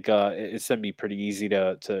 I think it's gonna be pretty easy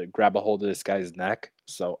to grab a hold of this guy's neck.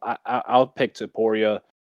 So I'll pick Topuria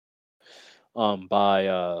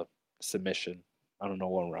by submission. I don't know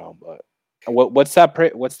what round, but what's that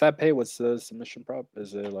pay? What's that pay? What's the submission prop?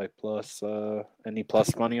 Is it like plus any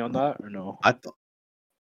plus money on that or no? I thought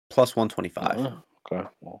plus 125. Okay,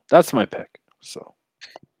 well that's my pick. So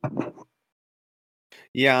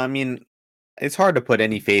Yeah, I mean, it's hard to put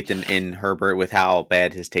any faith in Herbert with how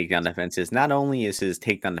bad his takedown defense is. Not only is his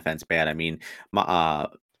takedown defense bad, I mean, my,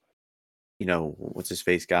 what's his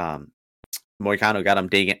face? Moicano got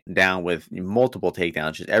him down with multiple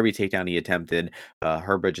takedowns. Just every takedown he attempted,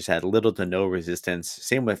 Herbert just had little to no resistance.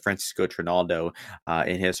 Same with Francisco Trinaldo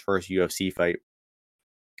in his first UFC fight.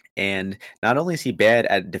 And not only is he bad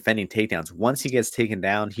at defending takedowns, once he gets taken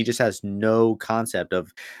down, he just has no concept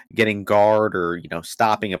of getting guard or,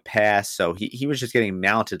 stopping a pass. So he was just getting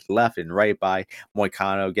mounted left and right by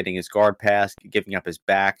Moicano, getting his guard pass, giving up his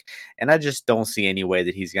back. And I just don't see any way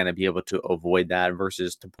that he's going to be able to avoid that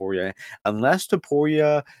versus Topuria. Unless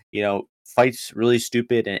Topuria, fights really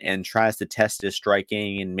stupid and tries to test his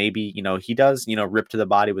striking, and maybe he does rip to the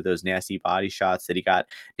body with those nasty body shots that he got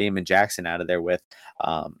Damon Jackson out of there with.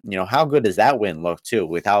 How good does that win look too,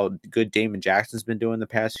 with how good Damon Jackson's been doing the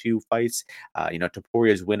past few fights?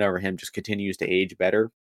 Topuria's win over him just continues to age better.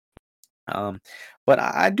 But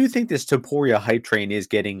I do think this Topuria hype train is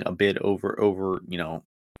getting a bit over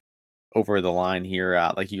the line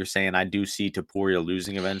here. Like you're saying, I do see Topuria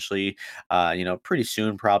losing eventually, pretty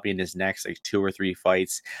soon, probably in his next like 2 or 3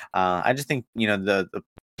 fights. I just think, the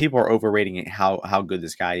people are overrating how good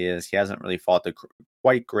this guy is. He hasn't really fought the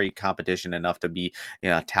quite great competition enough to be,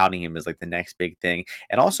 touting him as like the next big thing.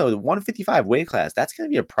 And also the 155 weight class, that's going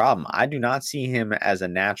to be a problem. I do not see him as a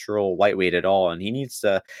natural lightweight at all. And he needs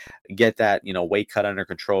to get that, weight cut under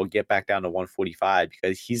control, get back down to 145,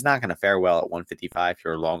 because he's not going to fare well at 155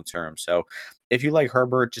 here long term. So if you like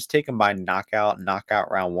Herbert, just take him by knockout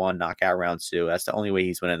round 1, knockout round 2. That's the only way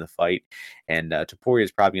he's winning the fight. And Topuria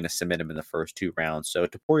is probably going to submit him in the first 2 rounds. So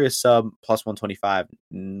Topuria sub plus 125,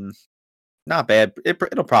 not bad.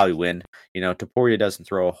 It'll probably win. Topuria doesn't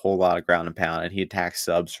throw a whole lot of ground and pound, and he attacks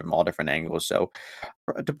subs from all different angles. So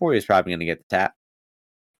Topuria is probably going to get the tap.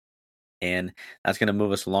 And that's going to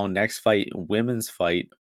move us along. Next fight, women's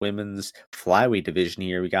flyweight division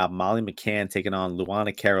here. We got Molly McCann taking on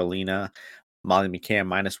Luana Carolina. Molly McCann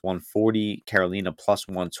minus 140, Carolina plus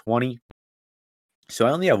 120. So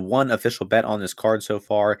I only have one official bet on this card so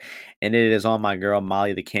far, and it is on my girl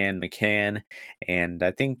Molly the Can McCann. And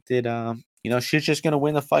I think that she's just gonna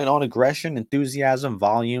win the fight on aggression, enthusiasm,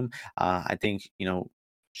 volume. I think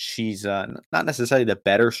she's not necessarily the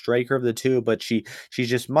better striker of the two, but she's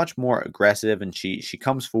just much more aggressive, and she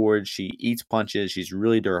comes forward, she eats punches, she's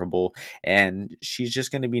really durable, and she's just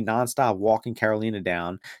going to be nonstop walking Carolina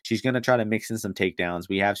down. She's going to try to mix in some takedowns.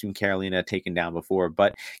 We have seen Carolina taken down before,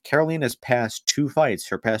 but Carolina's past two fights,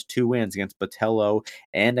 her past two wins against Botello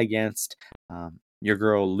and against your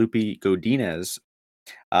girl Lupi Godinez,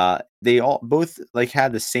 they all both like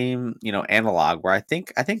had the same analog where I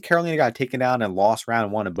think Carolina got taken down and lost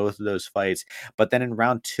round one of both of those fights, but then in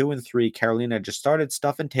round 2 and 3 Carolina just started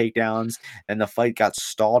stuffing takedowns, and the fight got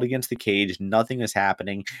stalled against the cage, nothing is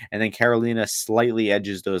happening, and then Carolina slightly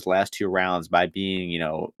edges those last two rounds by being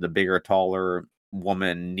the bigger, taller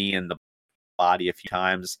woman, knee in the body a few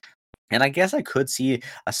times. And I guess I could see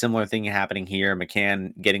a similar thing happening here.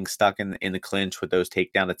 McCann getting stuck in the clinch with those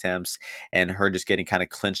takedown attempts, and her just getting kind of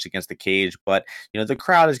clinched against the cage. But the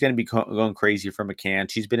crowd is going to be going crazy for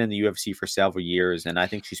McCann. She's been in the UFC for several years, and I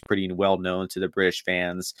think she's pretty well known to the British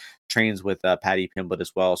fans. Trains with Paddy Pimblett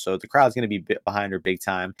as well, so the crowd's going to be behind her big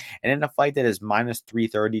time. And in a fight that is minus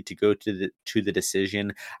 330 to go to the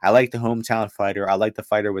decision, I like the hometown fighter. I like the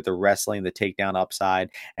fighter with the wrestling, the takedown upside.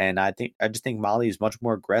 And I just think Molly is much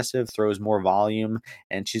more aggressive, throws more volume,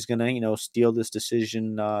 and she's gonna steal this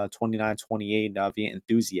decision 29-28 via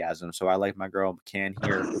enthusiasm. So I like my girl McCann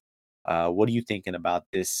here. What are you thinking about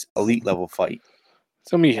this elite level fight? It's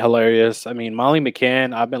gonna be hilarious. I mean, Molly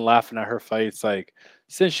McCann, I've been laughing at her fights like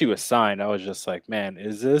since she was signed. I was just like, man,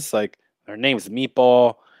 is this like her name's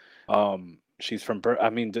Meatball? She's from I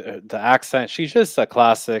mean, the accent. She's just a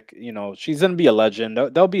classic. She's gonna be a legend.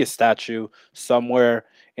 There'll be a statue somewhere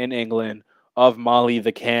in England of Molly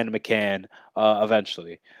the Can McCann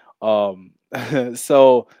eventually. Um,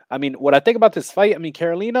 so I mean, what I think about this fight, I mean,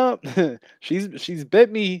 Carolina, she's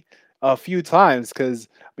bit me a few times because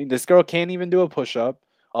I mean, this girl can't even do a push up.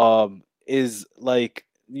 Is like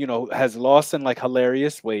has lost in like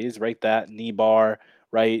hilarious ways, right? That knee bar,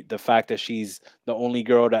 right? The fact that she's the only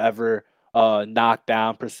girl to ever knock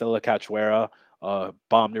down Priscilla Cachoeira,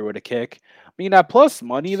 bombed her with a kick. I mean, that plus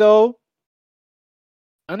money though,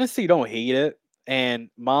 honestly, don't hate it. And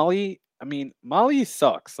Molly, I mean, Molly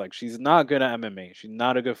sucks. Like she's not good at MMA. She's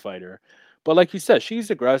not a good fighter. But like you said, she's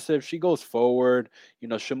aggressive. She goes forward.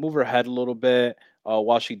 She'll move her head a little bit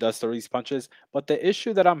while she does these punches. But the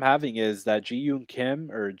issue that I'm having is that Ji Yoon Kim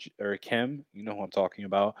or Kim, you know who I'm talking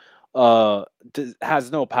about,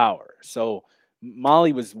 has no power. So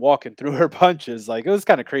Molly was walking through her punches like it was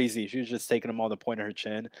kind of crazy. She was just taking them on the point of her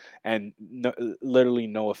chin and literally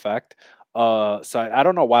no effect. So I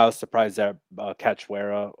don't know why I was surprised that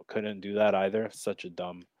Cachoeira couldn't do that either. Such a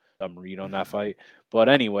dumb read on that fight. But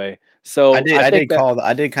anyway, so I think that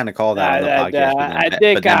I did kind of call that on the podcast, I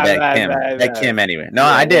did but then kind bet Kim anyway. No,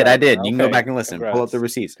 yeah, I whatever. did. You can go Okay, back and listen. Pull up the congrats,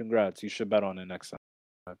 receipts. congrats. You should bet on it next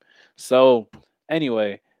time. So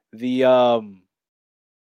anyway, the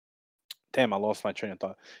damn, I lost my train of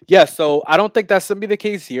thought. Yeah, so I don't think that's gonna be the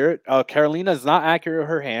case here. Carolina is not accurate with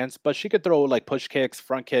her hands, but she could throw like push kicks,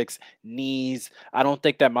 front kicks, knees. I don't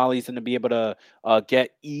think that Molly's gonna be able to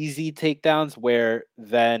get easy takedowns where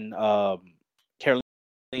then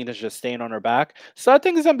Carolina's just staying on her back. So I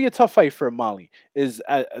think it's gonna be a tough fight for Molly. Is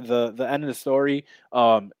at the end of the story.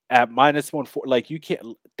 At minus 140, like you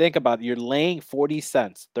can't think about it, you're laying 40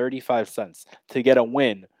 cents, 35 cents to get a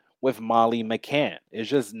win with Molly McCann. It's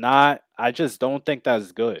just not. I just don't think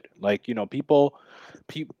that's good. Like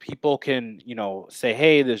people can say,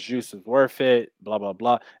 hey, this juice is worth it. Blah blah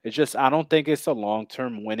blah. It's just I don't think it's a long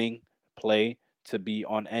term winning play to be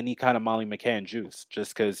on any kind of Molly McCann juice,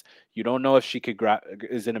 just because you don't know if she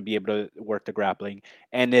is going to be able to work the grappling,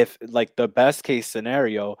 and if like the best case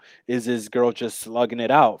scenario is this girl just slugging it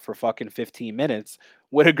out for fucking 15 minutes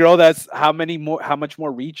with a girl that's how much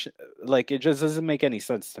more reach. Like it just doesn't make any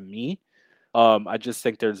sense to me. I just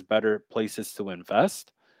think there's better places to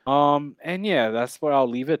invest. And yeah, that's where I'll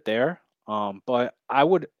leave it there. But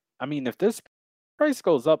I mean, if this price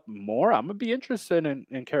goes up more, I'm gonna be interested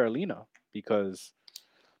in Carolina because I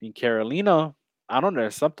mean Carolina, I don't know,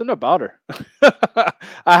 there's something about her.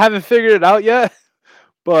 I haven't figured it out yet,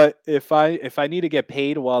 but if I need to get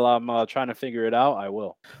paid while I'm trying to figure it out, I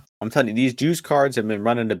will. I'm telling you, these juice cards have been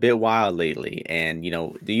running a bit wild lately, and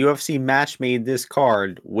the UFC match made this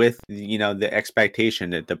card with the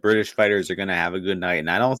expectation that the British fighters are going to have a good night, and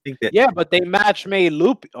I don't think that. Yeah, but they match made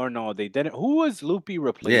Loop or no, they didn't. Who was Loopy Yeah, it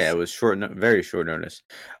replacing? was very short notice.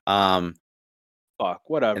 Um, fuck,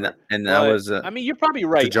 whatever. And that But was I mean, you're probably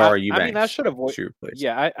right. Tajara I mean, I Eubanks should avoid. she replaced.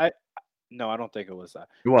 Yeah, I no, I don't think it was that. It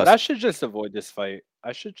But was I should just avoid this fight.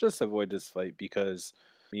 I should just avoid this fight because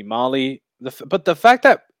I mean, Molly. But the fact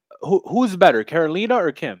that who's better, Carolina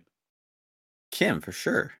or Kim? Kim for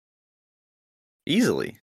sure,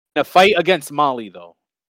 easily. A fight against Molly, though,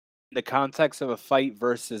 in the context of a fight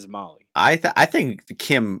versus Molly. I think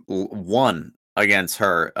Kim won against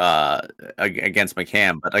her against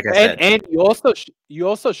McCann, but like I said, And you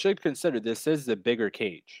also should consider this is the bigger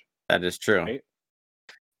cage, that is true. right?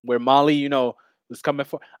 Where Molly, was coming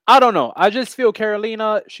for. I don't know. I just feel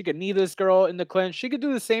Carolina, she could knee this girl in the clinch. She could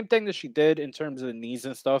do the same thing that she did in terms of the knees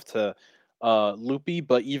and stuff to Loopy,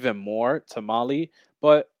 but even more to Molly.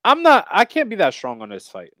 But I can't be that strong on this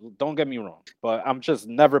fight. Don't get me wrong. But I'm just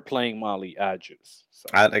never playing Molly at juice. So.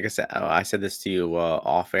 Like I said, I said this to you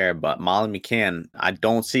off air, but Molly McCann, I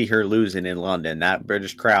don't see her losing in London. That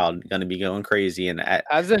British crowd going to be going crazy. And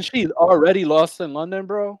hasn't she already lost in London,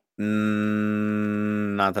 bro?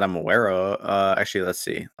 Not that I'm aware of. Actually, let's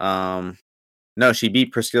see. No, she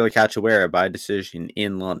beat Priscilla Cachoeira by decision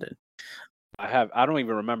in London. I don't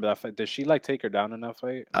even remember that fight. Did she take her down in that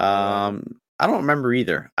fight? I don't remember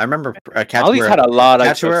either. I remember Cachoeira had a lot of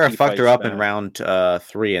Cachoeira fucked her up in round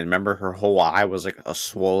 3, and remember her whole eye was like a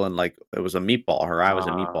swollen, like it was a meatball. Her eye was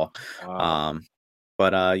a meatball. Wow.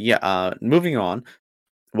 Moving on,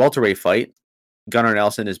 welterweight fight. Gunnar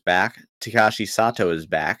Nelson is back. Takashi Sato is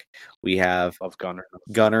back. We have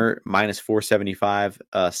Gunnar minus 475,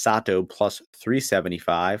 Sato plus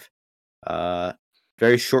 375.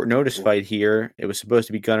 Very short notice fight here. It was supposed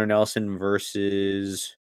to be Gunnar Nelson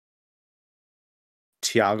versus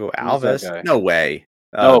Thiago Alves. No way.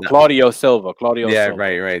 No, Claudio Silva. Silva.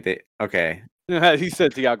 Right. Okay. He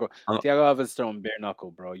said Thiago. Thiago Alves throwing bare knuckle,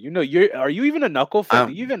 bro. Are you even a knuckle fan?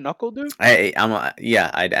 Do you even knuckle, dude? I am.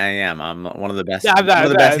 I'm one of the best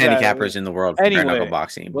handicappers in the world for bare knuckle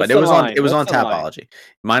boxing. But it was on Tapology.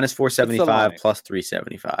 Minus 475 plus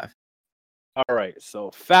 375. All right,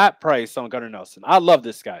 so fat price on Gunnar Nelson. I love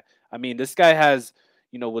this guy. I mean, this guy has,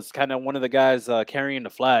 was kind of one of the guys carrying the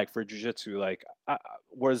flag for jiu-jitsu.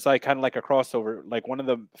 Was kind of like a crossover, like one of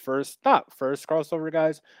the not first crossover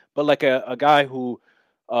guys, but like a guy who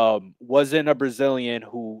wasn't a Brazilian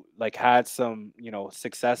who had some,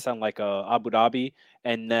 success on Abu Dhabi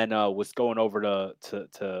and then was going over to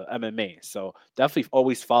MMA. So definitely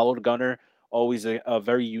always followed Gunnar. Always a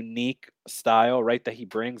very unique style, right, that he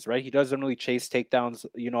brings, right? He doesn't really chase takedowns,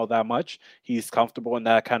 that much. He's comfortable in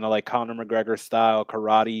that kind of like Conor McGregor style,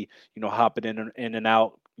 karate, hopping in and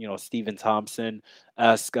out, Stephen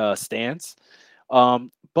Thompson-esque stance.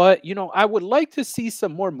 But, I would like to see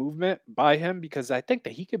some more movement by him because I think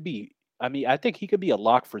that he could be a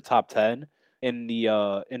lock for top 10 in the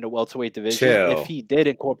welterweight division. If he did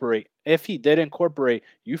incorporate,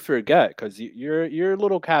 you forget because you're a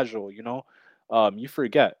little casual, you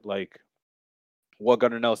forget what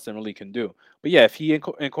Gunnar Nelson really can do. But yeah, if he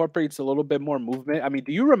incorporates a little bit more movement, I mean,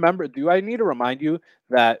 do I need to remind you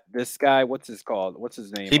that this guy, what's his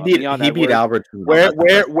name? He beat Albert.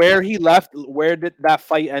 Where he left, where did that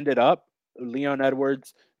fight ended up? Leon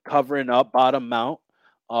Edwards covering up bottom mount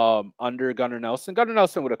under Gunnar Nelson. Gunnar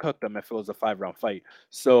Nelson would have cooked him if it was a 5-round fight.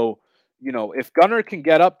 So, if Gunnar can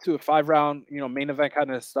get up to a 5-round, main event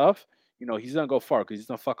kind of stuff, he's gonna go far because he's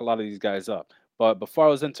gonna fuck a lot of these guys up. But before I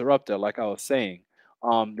was interrupted, like I was saying,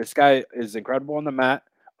 this guy is incredible on the mat.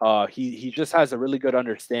 He just has a really good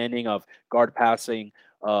understanding of guard passing,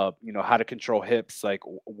 how to control hips,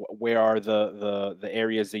 where are the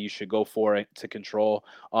areas that you should go for to control.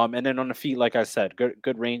 And then on the feet, like I said,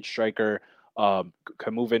 good range striker.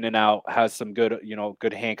 Can move in and out, has some good,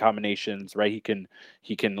 good hand combinations, right?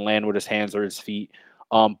 He can land with his hands or his feet.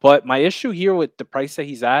 But my issue here with the price that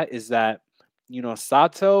he's at is that,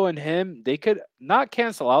 Sato and him, they could not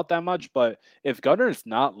cancel out that much, but if Gunnar is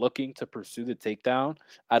not looking to pursue the takedown,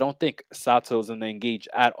 I don't think Sato's going to engage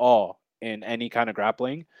at all in any kind of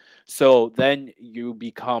grappling. So then you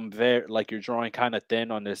become you're drawing kind of thin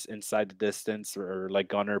on this inside the distance or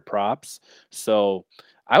Gunnar props. So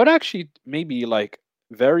I would actually maybe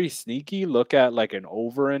very sneaky look at an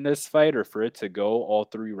over in this fight or for it to go all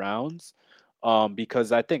 3 rounds.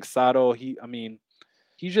 Because I think Sato,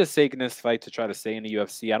 he's just taking this fight to try to stay in the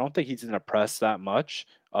UFC. I don't think he's going to press that much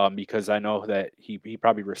because I know that he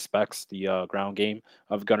probably respects the ground game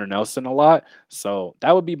of Gunnar Nelson a lot. So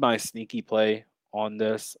that would be my sneaky play on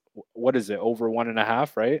this. What is it? Over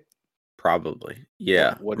 1.5, right? Probably.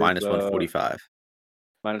 Yeah. Minus 145.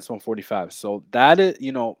 Minus 145. So that is,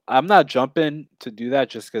 I'm not jumping to do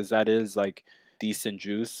that just because that is decent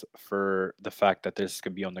juice for the fact that this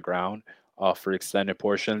could be on the ground. for extended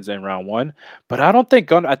portions in round one. But I don't think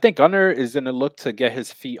Gunner. I think Gunner is going to look to get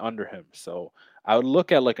his feet under him. So I would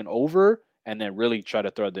look at like an over and then really try to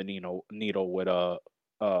thread the needle with a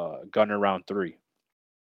Gunner round three.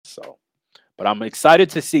 So, but I'm excited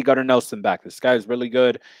to see Gunnar Nelson back. This guy is really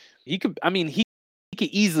good. He could. I mean, he could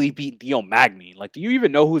easily beat Neil Magny. Like, do you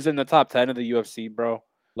even know who's in the top 10 of the UFC, bro?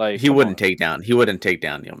 Like, He come on. wouldn't take down. He wouldn't take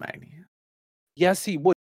down Neil Magny. Yes, he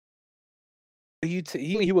would.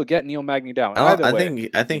 He would get Neil Magny down. I Either way,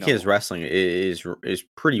 think his wrestling is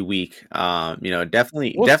pretty weak. we'll see.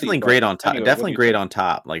 Definitely But great on top. anyway, what do Definitely you great think? on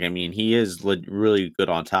top. Like I mean, he is really good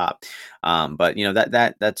on top. But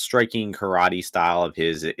that striking karate style of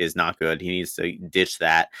his is not good. He needs to ditch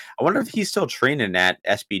that. I wonder if he's still training at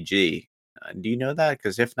SBG. Do you know that?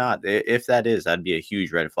 Because if not, if that is, that'd be a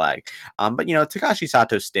huge red flag. But Takashi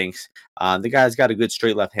Sato stinks. The guy's got a good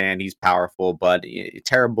straight left hand. He's powerful, but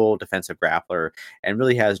terrible defensive grappler, and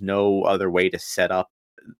really has no other way to set up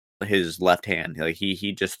his left hand. Like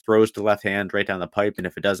he just throws the left hand right down the pipe, and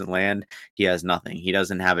if it doesn't land, he has nothing. He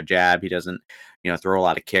doesn't have a jab. He doesn't, throw a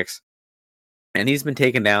lot of kicks. And he's been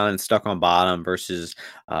taken down and stuck on bottom versus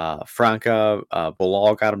Franca.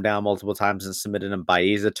 Bilal got him down multiple times and submitted him.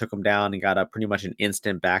 Baeza took him down and got a pretty much an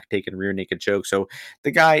instant back taken rear naked choke. So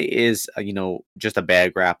the guy is, just a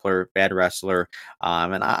bad grappler, bad wrestler.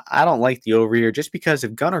 And I don't like the over here just because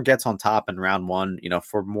if Gunnar gets on top in round one,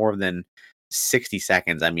 for more than 60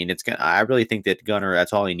 seconds. I mean, I really think that Gunnar,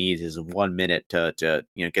 that's all he needs is 1 minute to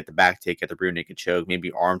get the back take, get the rear naked choke,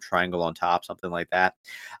 maybe arm triangle on top, something like that.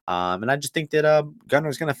 And I just think that Gunnar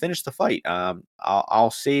is going to finish the fight.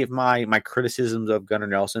 I'll save my criticisms of Gunnar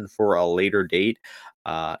Nelson for a later date.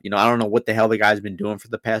 I don't know what the hell the guy's been doing for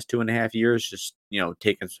the past 2.5 years, just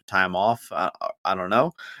taking some time off. I don't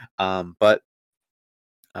know, but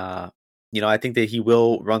I think that he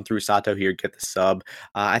will run through Sato here, get the sub.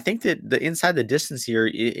 I think that the inside the distance here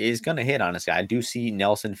is going to hit, honestly. I do see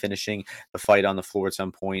Nelson finishing the fight on the floor at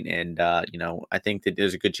some point, and I think that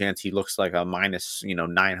there's a good chance he looks like a minus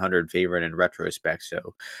 900 favorite in retrospect.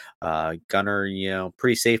 So Gunnar,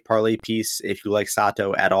 pretty safe parlay piece. If you like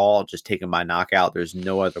Sato at all, just take him by knockout. There's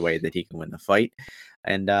no other way that he can win the fight,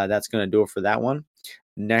 and that's going to do it for that one.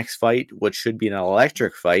 Next fight, which should be an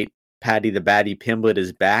electric fight. Paddy the Baddy Pimblett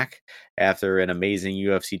is back after an amazing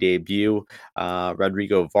UFC debut.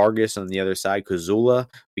 Rodrigo Vargas on the other side, Kazula.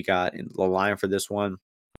 We got in the line for this one.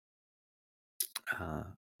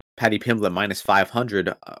 Paddy Pimblett minus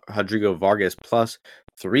 500. Rodrigo Vargas plus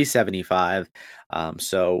 375.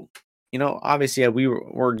 So, obviously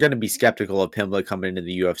we're going to be skeptical of Pimblett coming into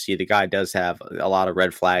the UFC. The guy does have a lot of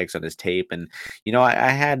red flags on his tape. And, I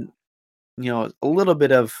had a little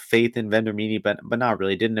bit of faith in Vendramini, but not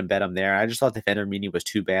really. Didn't bet him there. I just thought the Vendramini was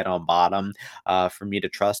too bad on bottom for me to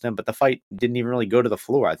trust him. But the fight didn't even really go to the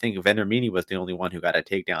floor. I think Vendramini was the only one who got a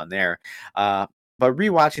takedown there. But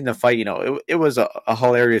rewatching the fight, it was a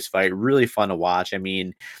hilarious fight, really fun to watch. I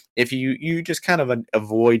mean, if you just kind of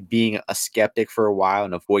avoid being a skeptic for a while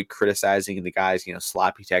and avoid criticizing the guy's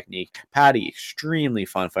sloppy technique, Paddy, extremely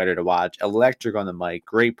fun fighter to watch, electric on the mic,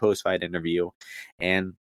 great post fight interview,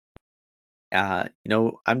 and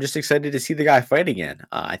I'm just excited to see the guy fight again.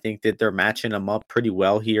 I think that they're matching him up pretty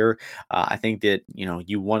well here. I think that,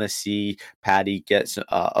 you want to see Paddy get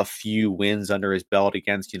a few wins under his belt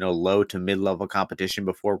against, low to mid-level competition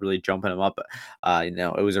before really jumping him up.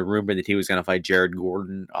 It was a rumor that he was going to fight Jared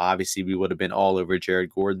Gordon. Obviously, we would have been all over Jared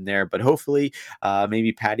Gordon there, but hopefully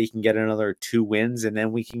maybe Paddy can get another 2 wins and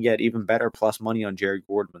then we can get even better plus money on Jared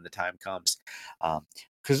Gordon when the time comes.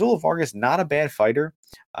 Kazula Vargas, not a bad fighter.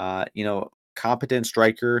 Competent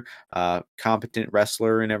striker, competent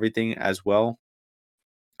wrestler and everything as well.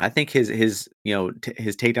 I think his his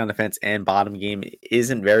takedown defense and bottom game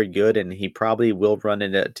isn't very good, and he probably will run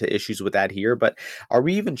into issues with that here. But are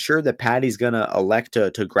we even sure that Paddy's gonna elect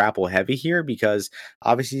to grapple heavy here? Because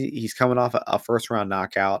obviously he's coming off a first round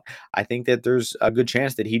knockout. I think that there's a good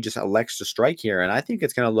chance that he just elects to strike here, and I think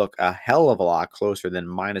it's gonna look a hell of a lot closer than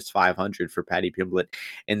minus 500 for Paddy Pimblett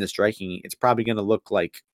in the striking. It's probably gonna look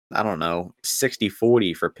like, I don't know,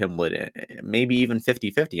 60-40 for Pimblett, maybe even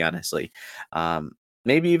 50-50, honestly.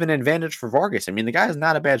 Maybe even an advantage for Vargas. I mean, the guy is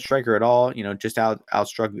not a bad striker at all. Just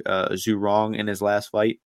outstruck Zhu Rong in his last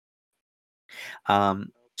fight.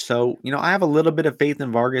 So, I have a little bit of faith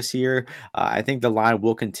in Vargas here. I think the line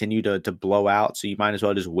will continue to blow out. So you might as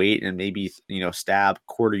well just wait and maybe, stab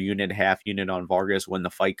quarter unit, half unit on Vargas when the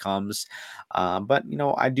fight comes. But,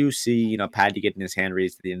 I do see, Paddy getting his hand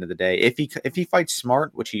raised at the end of the day. If he fights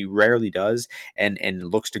smart, which he rarely does, and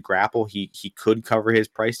looks to grapple, he could cover his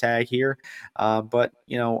price tag here. But,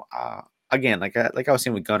 again, like I was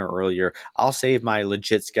saying with Gunner earlier, I'll save my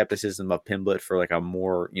legit skepticism of Pimblett for like a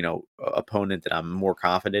more opponent that I'm more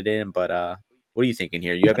confident in. But what are you thinking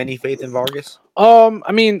here? You have any faith in Vargas?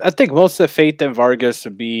 I mean, I think most of the faith in Vargas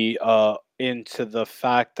would be into the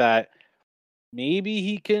fact that maybe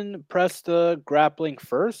he can press the grappling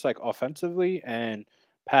first, like offensively, and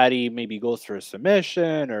Patty maybe goes for a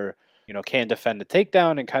submission or can defend the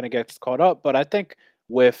takedown and kind of gets caught up. But I think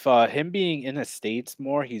with him being in the states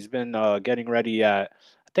more, he's been getting ready at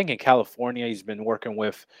I think in California. He's been working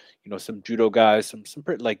with some judo guys, some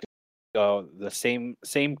pretty, like the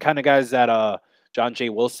same kind of guys that John J.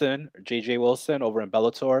 Wilson or JJ Wilson over in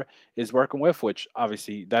Bellator is working with, which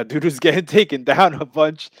obviously that dude was getting taken down a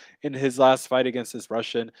bunch in his last fight against this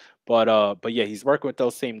Russian. But yeah, he's working with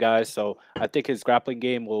those same guys. So I think his grappling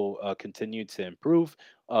game will continue to improve,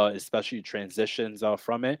 especially transitions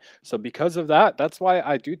from it. So because of that, that's why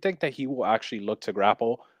I do think that he will actually look to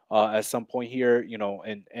grapple at some point here.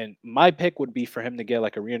 And my pick would be for him to get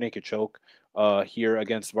like a rear naked choke here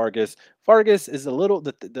against Vargas. Vargas is a little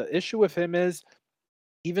the issue with him is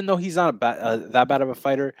even though he's not that bad of a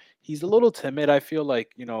fighter, he's a little timid. I feel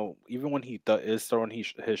like even when he is throwing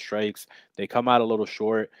his strikes, they come out a little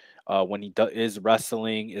short. When he is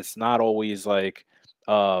wrestling, it's not always like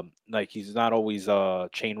he's not always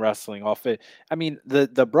chain wrestling off it. I mean,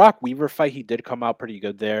 the Brock Weaver fight, he did come out pretty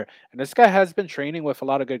good there, and this guy has been training with a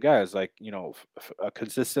lot of good guys. Like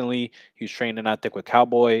consistently, he's training I think with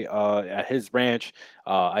Cowboy at his ranch.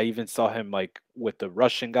 I even saw him like with the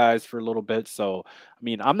Russian guys for a little bit. So I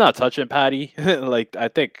mean, I'm not touching Patty. Like I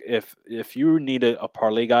think if you needed a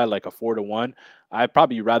parlay guy like a 4-1, I'd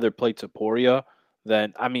probably rather play Taporia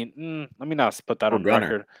than I mean. Let me not put that Or on the Gunner?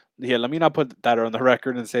 record. Yeah, let me not put that on the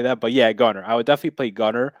record and say that. But yeah, Gunner. I would definitely play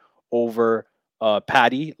Gunner over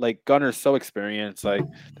Patty. Like Gunner's so experienced. Like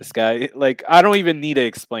this guy. Like I don't even need to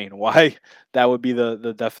explain why that would be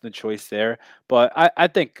the definite choice there. But I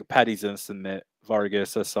think Patty's gonna submit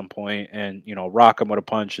Vargas at some point and rock him with a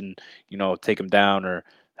punch and take him down or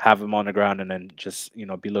have him on the ground and then just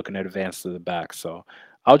be looking at advance to the back. So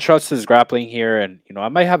I'll trust his grappling here, and I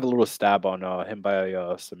might have a little stab on him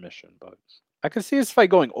by submission, but I can see his fight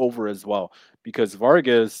going over as well because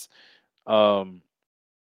Vargas, um,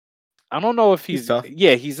 I don't know if He's tough.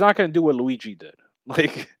 he's not gonna do what Luigi did.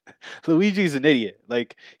 Like Luigi's an idiot.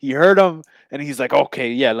 Like he heard him and he's like,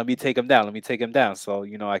 okay, yeah, let me take him down. Let me take him down. So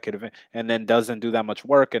I could have, and then doesn't do that much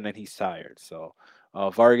work, and then he's tired. So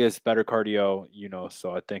Vargas better cardio.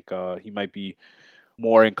 So I think he might be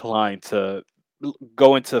more inclined to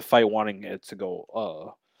go into the fight wanting it to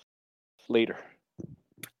go later.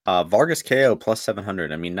 Vargas KO plus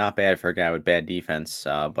 700. I mean, not bad for a guy with bad defense.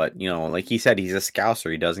 But like he said, he's a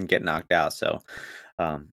scouser. He doesn't get knocked out. So,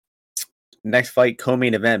 um, next fight,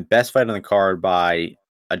 co-main event, best fight on the card by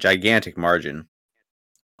a gigantic margin.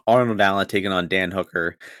 Arnold Allen taking on Dan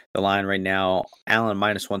Hooker. The line right now, Allen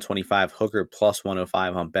minus 125, Hooker plus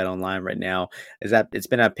 105 on Bet Online right now. It's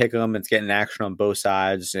been a pick 'em. It's getting action on both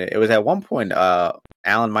sides. It was at one point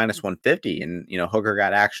Allen minus 150, and Hooker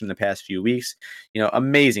got action the past few weeks.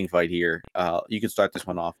 Amazing fight here. You can start this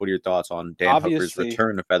one off. What are your thoughts on Dan Hooker's Obviously,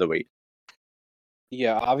 return to featherweight?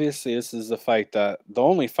 yeah, obviously this is the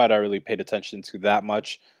only fight I really paid attention to that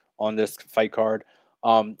much on this fight card.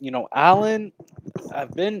 Allen,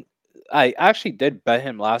 I actually did bet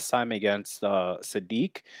him last time against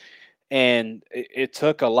Sadiq, and it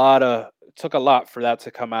took a lot for that to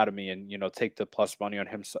come out of me and take the plus money on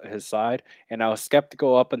his side. And I was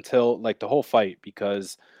skeptical up until like the whole fight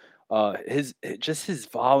because his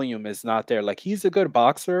volume is not there. Like he's a good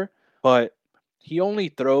boxer, but he only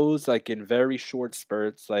throws like in very short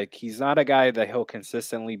spurts. Like he's not a guy that he'll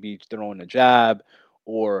consistently be throwing a jab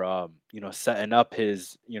or setting up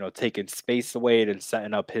his taking space away and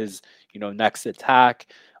setting up his next attack.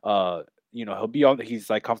 He'll be on. He's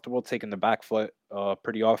like comfortable taking the back foot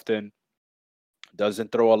pretty often.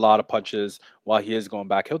 Doesn't throw a lot of punches while he is going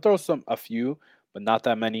back. He'll throw a few, but not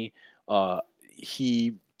that many.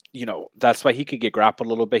 He, that's why he could get grappled a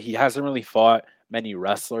little bit. He hasn't really fought many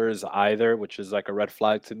wrestlers either, which is like a red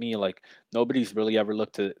flag to me. Like nobody's really ever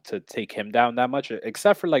looked to take him down that much,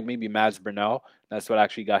 except for like maybe Mads Burnell. That's what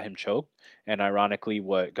actually got him choked, and ironically,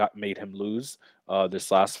 what got made him lose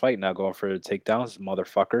this last fight. Now going for the takedowns,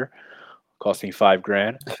 motherfucker, cost me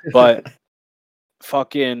 $5,000. But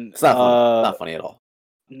fucking It's not funny. Not funny at all.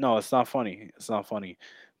 no, it's not funny. It's not funny.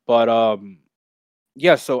 But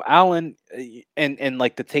yeah, so Allen and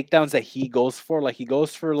like the takedowns that he goes for, like he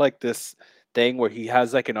goes for like thing where he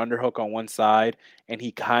has like an underhook on one side and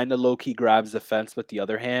he kind of low key grabs the fence with the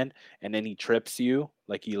other hand and then he trips you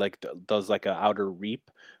like he like does like a outer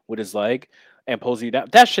reap with his leg and pulls you down.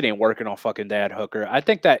 That shit ain't working on fucking Dan Hooker. I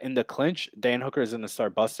think that in the clinch, Dan Hooker is gonna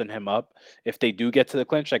start busting him up if they do get to the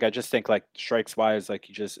clinch. Like I just think like strikes wise, like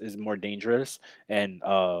he just is more dangerous and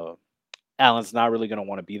Allen's not really going to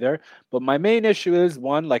want to be there. But my main issue is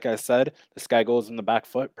one, like I said, this guy goes in the back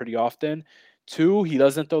foot pretty often. Two, he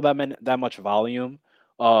doesn't throw that much volume.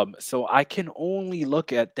 So I can only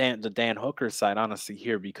look at the Dan Hooker side honestly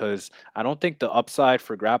here because I don't think the upside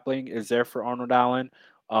for grappling is there for Arnold Allen.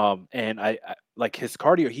 And I like his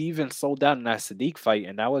cardio. He even slowed down in that Sadiq fight,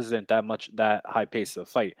 and that wasn't that high pace of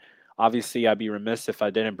fight. Obviously, I'd be remiss if I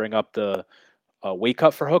didn't bring up the weight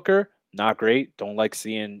cut for Hooker. Not great. Don't like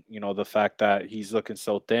seeing the fact that he's looking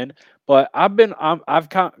so thin. But I've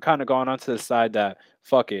kind of gone onto the side that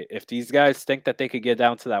fuck it. If these guys think that they could get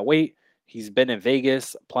down to that weight, he's been in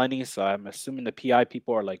Vegas plenty. So I'm assuming the PI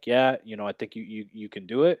people are like, yeah, I think you can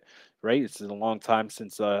do it, right? It's a long time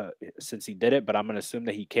since he did it, but I'm gonna assume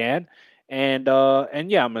that he can. And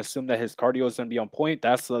yeah, I'm gonna assume that his cardio is gonna be on point.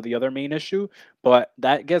 That's the other main issue. But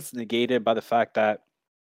that gets negated by the fact that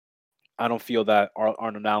I don't feel that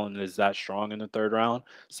Arnold Allen is that strong in the third round.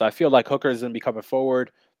 So I feel like Hooker is going to be coming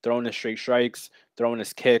forward, throwing his straight strikes, throwing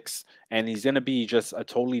his kicks, and he's going to be just a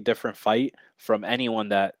totally different fight from anyone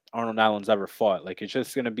that Arnold Allen's ever fought. Like it's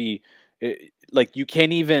just going to be like you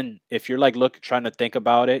can't even if you're like trying to think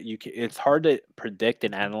about it, it's hard to predict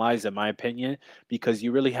and analyze in my opinion because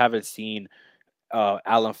you really haven't seen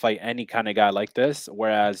Allen fight any kind of guy like this,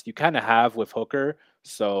 whereas you kind of have with Hooker.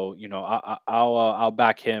 So I'll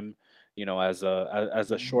back him, as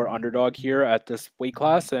a short underdog here at this weight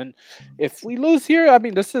class. And if we lose here, I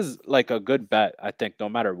mean, this is like a good bet. I think no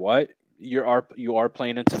matter what. You are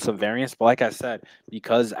playing into some variance, but like I said,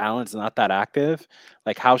 because Allen's not that active,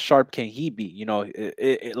 like how sharp can he be?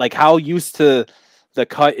 Like how used to the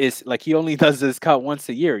cut is like he only does this cut once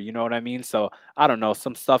a year. You know what I mean? So I don't know.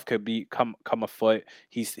 Some stuff could be come afoot.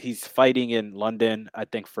 He's fighting in London. I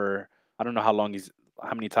think for I don't know how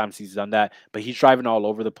many times he's done that, but he's driving all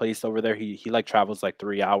over the place over there. He like travels like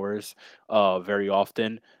 3 hours, very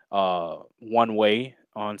often, one way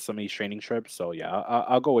on some of these training trips. So yeah,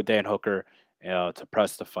 I'll go with Dan Hooker, to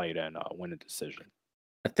press the fight and win a decision.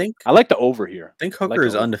 I think I like the over here. I think I like Hooker the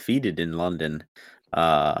is over. undefeated in London.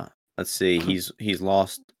 Let's see. He's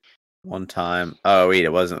lost one time. Oh wait,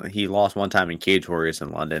 it wasn't. He lost one time in Cage Warriors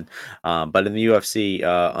in London. But in the UFC,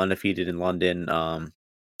 undefeated in London.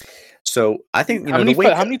 So I think How the many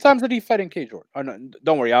weight. how many times did he fight in Cage War? Oh, no,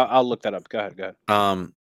 don't worry, I'll look that up. Go ahead, go ahead.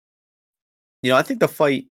 Um, I think the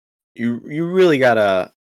fight you really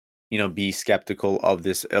gotta be skeptical of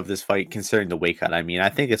this fight considering the weight cut. I mean, I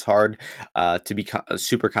think it's hard to be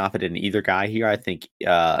super confident in either guy here. I think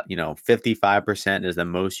 55% is the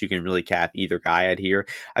most you can really cap either guy at here.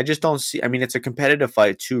 I just don't see. I mean, it's a competitive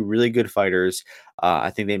fight. Two really good fighters. I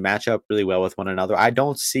think they match up really well with one another. I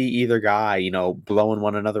don't see either guy blowing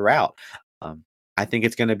one another out. Um, I think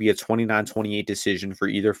it's going to be a 29-28 decision for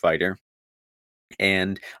either fighter.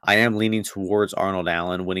 And I am leaning towards Arnold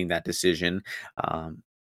Allen winning that decision.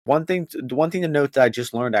 One thing to note that I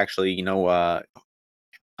just learned actually,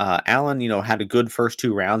 Allen, had a good first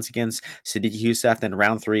 2 rounds against Sadiq Youssef. Then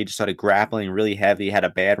round three just started grappling really heavy. Had a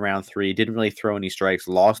bad round three. Didn't really throw any strikes.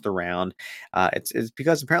 Lost the round. It's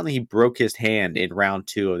because apparently he broke his hand in round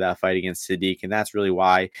two of that fight against Sadiq, and that's really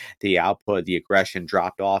why the output, the aggression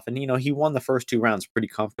dropped off. And he won the first 2 rounds pretty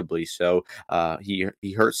comfortably. So he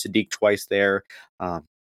hurt Sadiq twice there.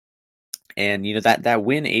 And that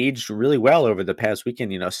win aged really well over the past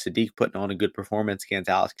weekend. Sadiq putting on a good performance against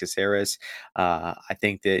Alex Caceres. I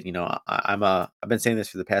think that I've been saying this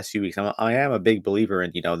for the past few weeks. I am a big believer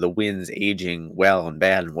in the wins aging well and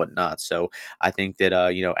bad and whatnot. So I think that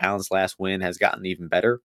Allen's last win has gotten even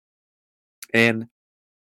better. And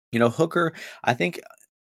Hooker, I think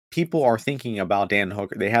people are thinking about Dan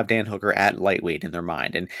Hooker. They have Dan Hooker at lightweight in their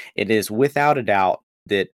mind, and it is without a doubt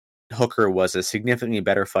that Hooker was a significantly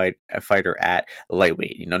better fighter at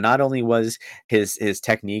lightweight. Not only was his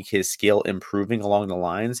technique, his skill improving along the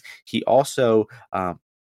lines, he also hello,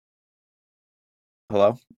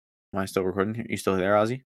 am I still recording? You still there,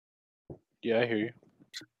 Ozzy? Yeah, I hear you.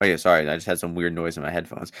 Oh yeah, sorry, I just had some weird noise in my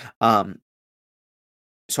headphones.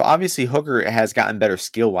 So obviously Hooker has gotten better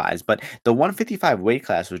skill wise, but the 155 weight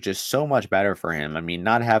class was just so much better for him. I mean,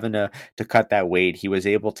 not having to cut that weight, he was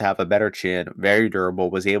able to have a better chin, very durable,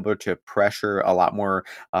 was able to pressure a lot more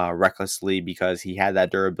recklessly because he had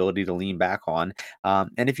that durability to lean back on.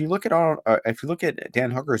 And if you look at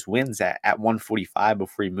Dan Hooker's wins at 145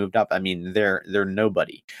 before he moved up, I mean, they're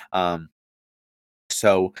nobody.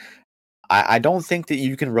 So I don't think that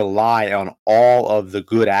you can rely on all of the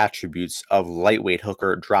good attributes of lightweight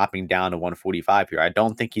Hooker dropping down to 145 here. I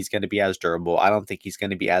don't think he's going to be as durable. I don't think he's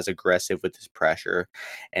going to be as aggressive with his pressure.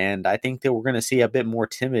 And I think that we're going to see a bit more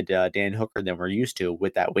timid Dan Hooker than we're used to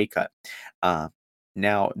with that weight cut. Uh,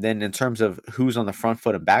 Now, then, in terms of who's on the front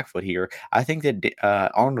foot and back foot here, I think that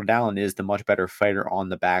Arnold Allen is the much better fighter on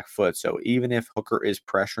the back foot. So even if Hooker is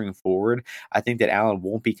pressuring forward, I think that Allen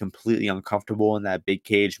won't be completely uncomfortable in that big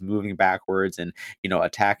cage, moving backwards and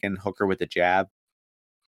attacking Hooker with a jab.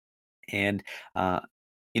 And uh,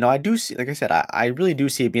 I do see, like I said, I really do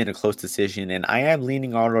see it being a close decision, and I am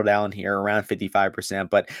leaning Arnold Allen here around 55%,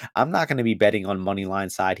 but I'm not going to be betting on money line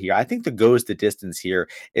side here. I think the goes the distance here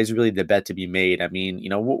is really the bet to be made. I mean,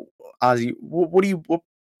 Ozzy, what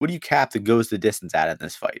do you cap the goes the distance at in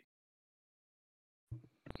this fight?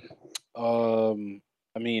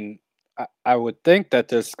 I mean, I would think that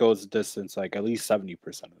this goes the distance like at least 70%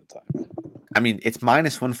 of the time. I mean, it's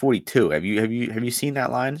minus 142. Have you seen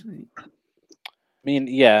that line? I mean,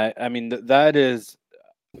 yeah, I mean that is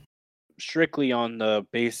strictly on the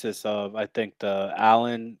basis of I think the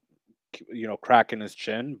Allen, cracking his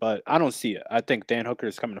chin, but I don't see it. I think Dan Hooker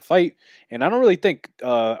is coming to fight, and I don't really think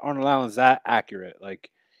Arnold Allen's that accurate.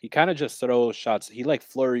 Like he kind of just throws shots. He like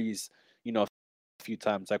flurries, a few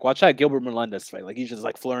times. Like watch that Gilbert Melendez fight. Like he's just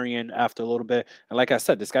like flurrying after a little bit. And like I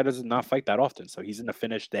said, this guy does not fight that often, so he's in the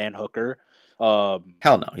finish Dan Hooker.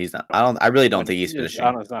 Hell no, he's not. I really don't When think he's I don't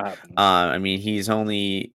finishing. know, it's not happening. I mean, he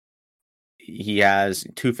has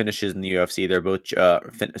two finishes in the UFC. They're both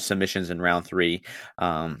submissions in round three.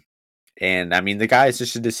 And I mean, the guy is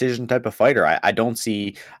just a decision type of fighter. I don't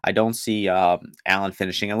see Allen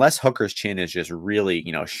finishing unless Hooker's chin is just really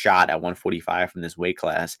shot at 145 from this weight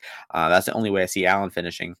class. That's the only way I see Allen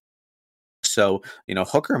finishing. So,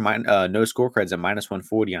 Hooker, no score credits at minus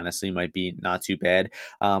 140, honestly, might be not too bad.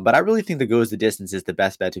 But I really think the goes the distance is the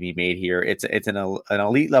best bet to be made here. It's an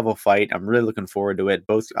elite level fight. I'm really looking forward to it.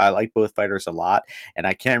 I like both fighters a lot, and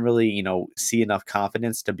I can't really, see enough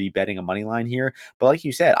confidence to be betting a money line here. But like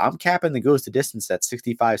you said, I'm capping the goes the distance at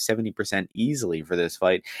 65-70% easily for this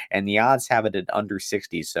fight, and the odds have it at under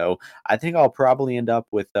 60. So I think I'll probably end up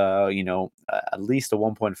with, at least a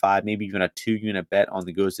 1.5, maybe even a 2 unit bet on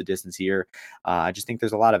the goes the distance here. I just think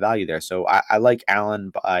there's a lot of value there. So I like Allen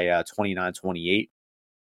by 29-28.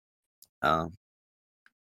 Um,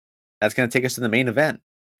 that's going to take us to the main event.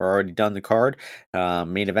 We're already done the card.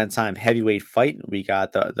 Main event time, heavyweight fight. We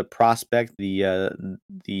got the prospect, the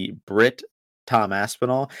Brit Tom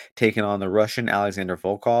Aspinall taking on the Russian Alexander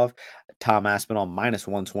Volkov. Tom Aspinall minus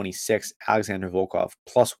 126, Alexander Volkov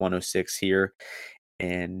plus 106 here.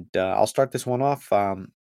 And I'll start this one off.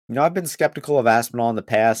 I've been skeptical of Aspinall in the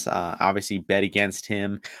past. Obviously, bet against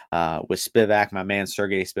him with Spivak, my man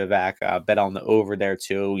Sergey Spivak. Bet on the over there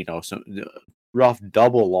too. Some rough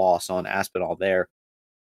double loss on Aspinall there.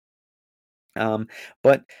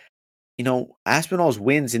 But Aspinall's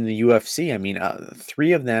wins in the UFC, I mean,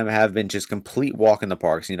 three of them have been just complete walk in the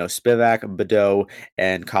parks. Spivak, Badeau,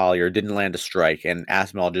 and Collier didn't land a strike, and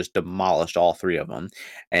Aspinall just demolished all three of them.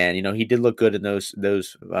 And he did look good in those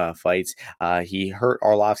fights. He hurt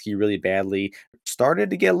Arlovsky really badly. Started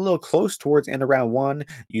to get a little close towards end of round one.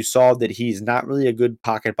 You saw that he's not really a good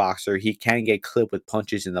pocket boxer. He can get clipped with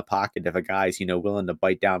punches in the pocket if a guy's willing to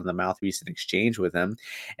bite down in the mouthpiece in exchange with him.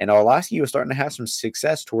 And Arlovsky was starting to have some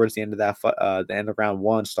success towards the end of the end of round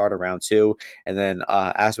one, start of round two, and then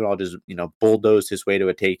Aspinall just bulldozed his way to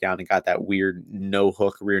a takedown and got that weird no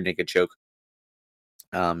hook rear naked choke.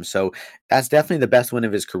 So that's definitely the best win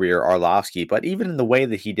of his career, Arlovsky. But even in the way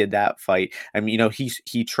that he did that fight, I mean,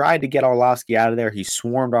 he tried to get Arlovsky out of there. He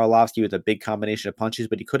swarmed Arlovsky with a big combination of punches,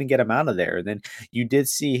 but he couldn't get him out of there. And then you did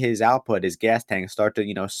see his output, his gas tank, start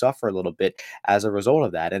to suffer a little bit as a result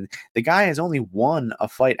of that. And the guy has only won a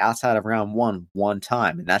fight outside of round one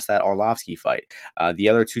time, and that's that Arlovsky fight. The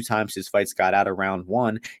other two times his fights got out of round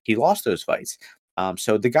one, he lost those fights.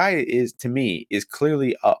 So the guy to me, is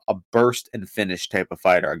clearly a burst and finish type of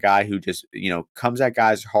fighter, a guy who just, comes at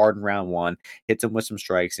guys hard in round one, hits them with some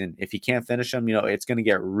strikes. And if he can't finish them, it's going to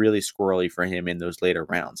get really squirrely for him in those later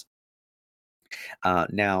rounds.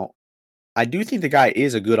 Now, I do think the guy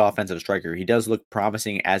is a good offensive striker. He does look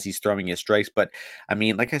promising as he's throwing his strikes. But I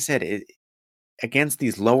mean, like I said, against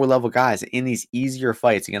these lower level guys in these easier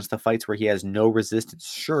fights, against the fights where he has no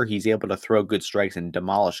resistance, sure, he's able to throw good strikes and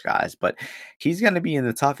demolish guys, but he's going to be in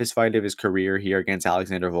the toughest fight of his career here against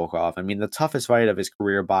Alexander Volkov. I mean, the toughest fight of his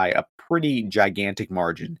career by a pretty gigantic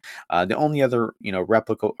margin. The only other,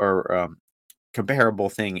 replica or comparable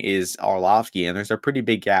thing is Arlovsky, and there's a pretty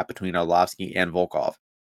big gap between Arlovsky and Volkov.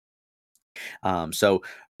 So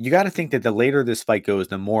you got to think that the later this fight goes,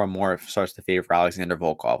 the more and more it starts to favor Alexander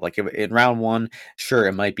Volkov. Like if, in round one, sure,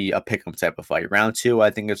 it might be a pick'em type of fight. Round two, I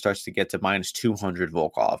think it starts to get to minus 200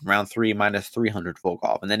 Volkov. Round three, minus 300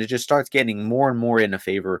 Volkov. And then it just starts getting more and more in the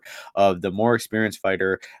favor of the more experienced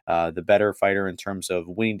fighter, the better fighter in terms of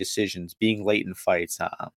winning decisions, being late in fights.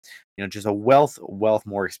 Just a wealth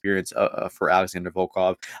more experience for Alexander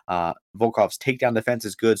Volkov. Volkov's takedown defense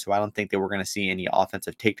is good, so I don't think that we're going to see any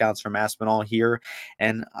offensive takedowns from Aspinall here.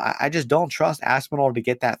 And I just don't trust Aspinall to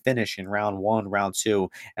get that finish in round one, round two.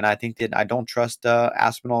 And I think that I don't trust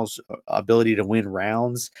Aspinall's ability to win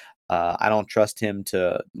rounds. I don't trust him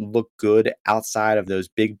to look good outside of those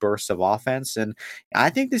big bursts of offense. And I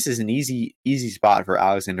think this is an easy spot for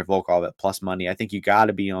Alexander Volkov at plus money. I think you got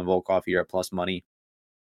to be on Volkov here at plus money.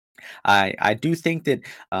 I do think that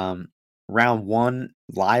round one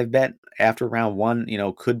live bet after round one,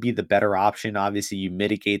 could be the better option. Obviously, you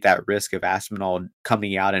mitigate that risk of Aspinall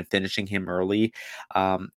coming out and finishing him early.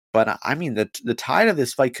 But I mean, the tide of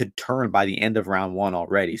this fight could turn by the end of round one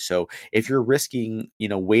already. So if you're risking,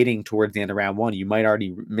 waiting towards the end of round one, you might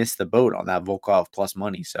already miss the boat on that Volkov plus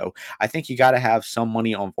money. So I think you got to have some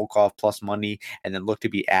money on Volkov plus money and then look to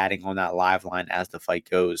be adding on that live line as the fight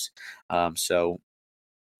goes. So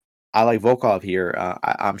I like Volkov here.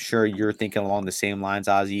 I'm sure you're thinking along the same lines,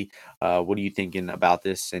 Ozzy. What are you thinking about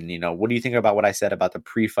this? And what do you think about what I said about the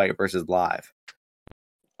pre-fight versus live?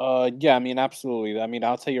 Yeah, I mean, absolutely. I mean,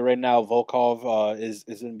 I'll tell you right now, Volkov is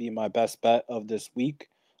going to be my best bet of this week.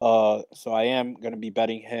 So I am going to be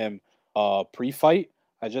betting him pre-fight.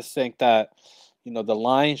 I just think that the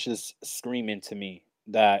line's just screaming to me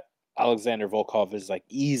that Alexander Volkov is like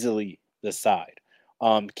easily the side.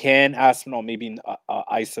 Can Aspinall maybe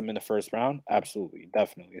ice him in the first round? Absolutely,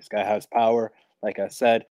 definitely. This guy has power. Like I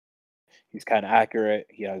said, he's kind of accurate.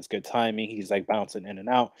 He has good timing. He's like bouncing in and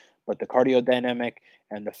out. But the cardio dynamic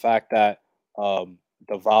and the fact that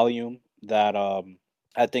the volume that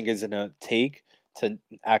I think is gonna take to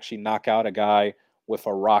actually knock out a guy with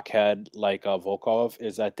a rock head like Volkov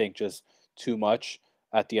is, I think, just too much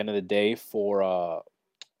at the end of the day for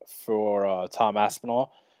Tom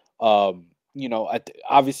Aspinall.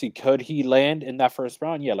 Obviously, could he land in that first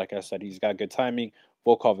round? Yeah, like I said, he's got good timing.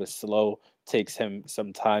 Volkov is slow, takes him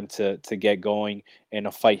some time to get going in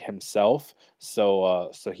a fight himself.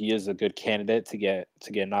 So he is a good candidate to get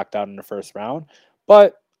knocked out in the first round.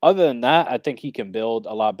 But other than that, I think he can build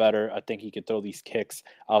a lot better. I think he can throw these kicks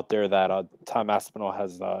out there that Tom Aspinall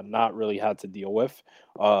has not really had to deal with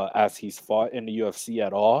as he's fought in the UFC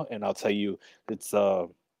at all. And I'll tell you, it's a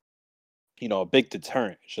big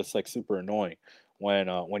deterrent. It's just like super annoying when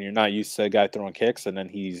you're not used to a guy throwing kicks and then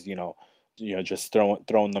he's just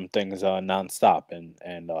throwing them things nonstop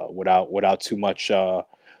and without too much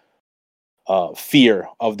fear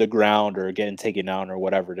of the ground or getting taken down or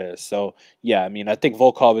whatever it is. So yeah, I mean, I think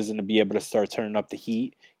Volkov is going to be able to start turning up the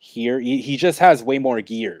heat here. He just has way more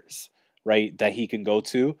gears, right, that he can go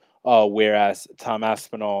to. Whereas Tom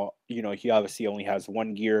Aspinall, he obviously only has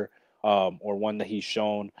one gear, or one that he's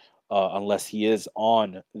shown, unless he is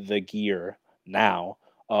on the gear now.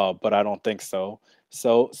 But I don't think so.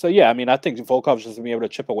 So yeah, I mean, I think Volkov's just gonna be able to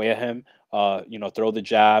chip away at him. Throw the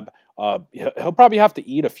jab. He'll probably have to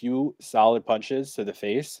eat a few solid punches to the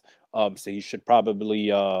face. So he should probably,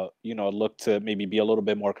 look to maybe be a little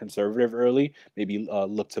bit more conservative early. Maybe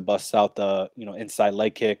look to bust out the, inside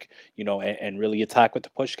leg kick, and really attack with the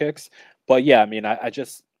push kicks. But yeah, I mean,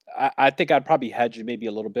 I think I'd probably hedge maybe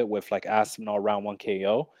a little bit with like Aspinall round one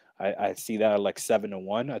KO. I see that at like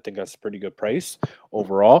 7-1. I think that's a pretty good price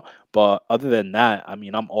overall. But other than that, I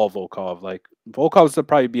mean, I'm all Volkov. Like Volkov's would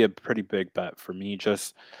probably be a pretty big bet for me.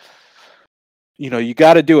 Just you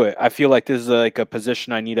got to do it. I feel like this is like a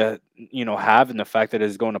position I need to, have, and the fact that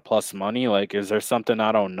it's going to plus money. Like, is there something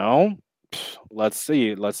I don't know? Let's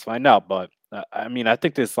see. Let's find out. But I mean, I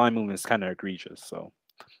think this line movement is kind of egregious. So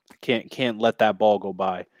can't let that ball go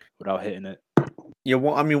by without hitting it. Yeah,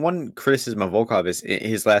 well, I mean, one criticism of Volkov is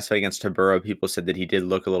his last fight against Tabura. People said that he did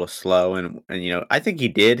look a little slow, and I think he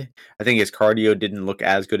did. I think his cardio didn't look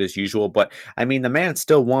as good as usual, but I mean, the man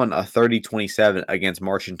still won a 30-27 against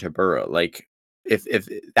Marcin Tybura. Like, if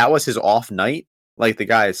that was his off night, like the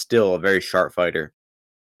guy is still a very sharp fighter.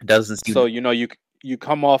 It doesn't seem. So you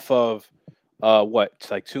come off of what,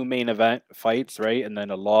 like two main event fights, right, and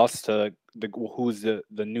then a loss to who's the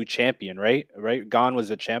new champion, right? Right, Gane was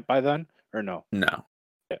the champ by then, or no? No,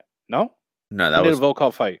 No, no, when that did was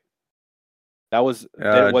Volkov fight? That was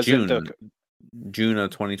that wasn't the. June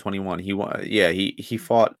of 2021. He won. Yeah, he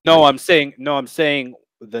fought. No, I'm saying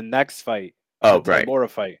the next fight, the Oh, right. Tybura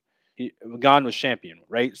fight. Gane was champion,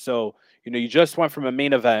 right? So you just went from a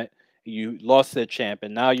main event You lost to the champ,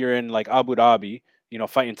 and now you're in like Abu Dhabi,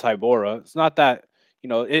 fighting Tybora. It's not that,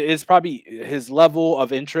 it's probably his level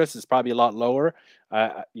of interest is probably a lot lower.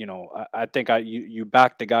 I think you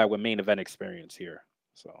back the guy with main event experience here.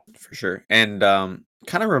 So For sure. And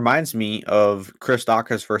kind of reminds me of Chris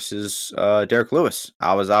Dawkins versus Derek Lewis.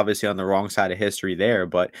 I was obviously on the wrong side of history there,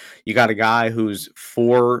 but you got a guy who's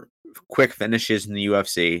 4 quick finishes in the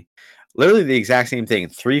UFC. Literally the exact same thing.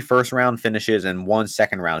 3 first round finishes and 1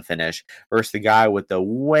 second round finish versus the guy with the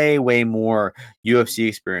way, way more UFC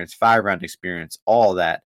experience, 5-round experience, all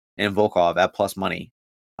that, and Volkov at plus money.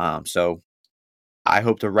 So I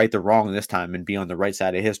hope to right the wrong this time and be on the right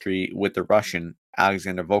side of history with the Russian,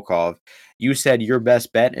 Alexander Volkov. You said your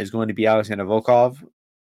best bet is going to be Alexander Volkov,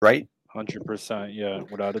 right? 100%, yeah,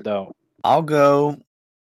 without a doubt. I'll go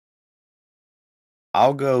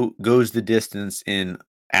goes the distance in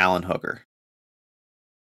Alan Hooker.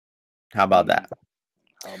 How about that?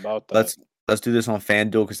 How about that? Let's do this on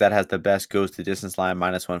FanDuel because that has the best goes to distance line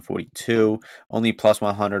 -142. Only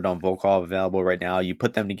 +100 on Volkov available right now. You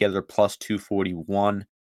put them together +241.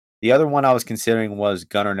 The other one I was considering was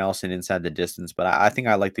Gunnar Nelson inside the distance, but I think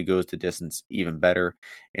I like the goes to distance even better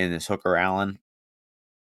in this Hooker Allen.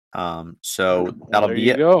 So that'll there be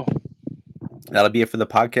you it. go. That'll be it for the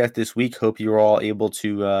podcast this week. Hope you're all able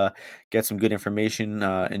to get some good information,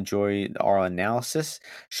 enjoy our analysis.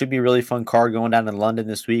 Should be a really fun card going down in London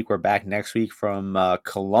this week. We're back next week from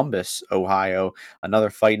Columbus, Ohio.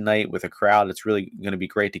 Another fight night with a crowd. It's really going to be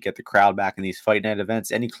great to get the crowd back in these fight night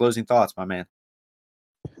events. Any closing thoughts, my man?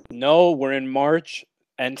 No, we're in March.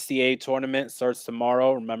 NCAA tournament starts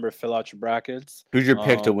tomorrow. Remember, fill out your brackets. Who's your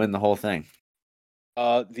pick to win the whole thing?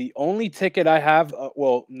 The only ticket I have,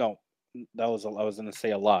 no, I was going to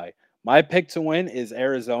say a lie. My pick to win is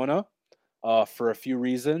Arizona, for a few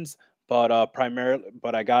reasons, but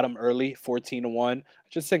but I got them early, 14-1. I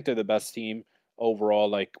just think they're the best team overall.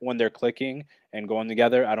 Like when they're clicking and going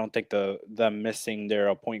together, I don't think them missing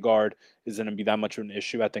their point guard is going to be that much of an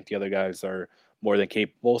issue. I think the other guys are more than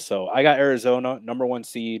capable. So I got Arizona, number 1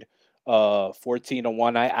 seed,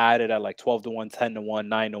 14-1. I added at like 12-1, 10-1,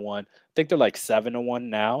 9-1. I think they're like 7-1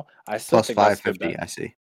 now. I still Plus think 550. I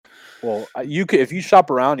see. Well, you could, if you shop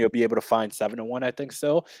around, you'll be able to find 7-1. I think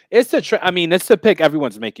so. It's it's the pick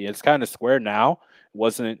everyone's making. It's kind of square now. It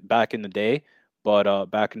wasn't back in the day, but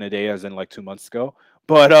back in the day, as in like 2 months ago.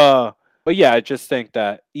 But yeah, I just think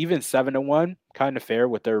that even 7-1, kind of fair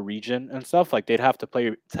with their region and stuff. Like they'd have to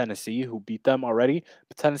play Tennessee, who beat them already.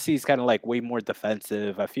 But Tennessee is kind of like way more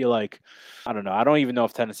defensive. I feel like, I don't know. I don't even know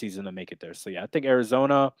if Tennessee's gonna make it there. So yeah, I think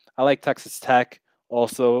Arizona. I like Texas Tech.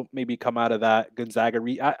 Also, maybe come out of that Gonzaga.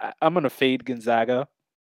 I'm gonna fade Gonzaga.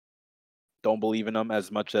 Don't believe in them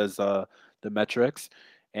as much as the metrics,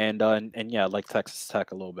 and yeah, I like Texas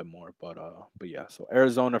Tech a little bit more. But yeah, so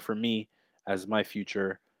Arizona for me as my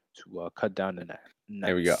future to cut down the net.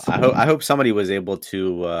 There we go. I hope somebody was able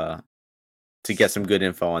to get some good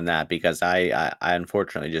info on that because I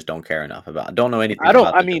unfortunately just don't care enough about. Don't know anything.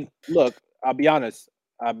 I mean, look, I'll be honest.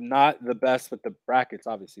 I'm not the best with the brackets,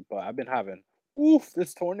 obviously, but I've been having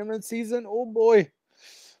this tournament season. Oh boy.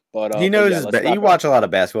 But he knows yeah, his you watch a lot of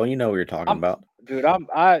basketball. You know what you're talking about. Dude,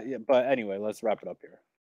 but anyway, let's wrap it up here.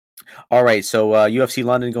 All right, so UFC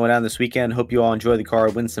London going down this weekend. Hope you all enjoy the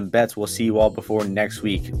card, win some bets. We'll see you all before next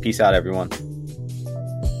week. Peace out, everyone.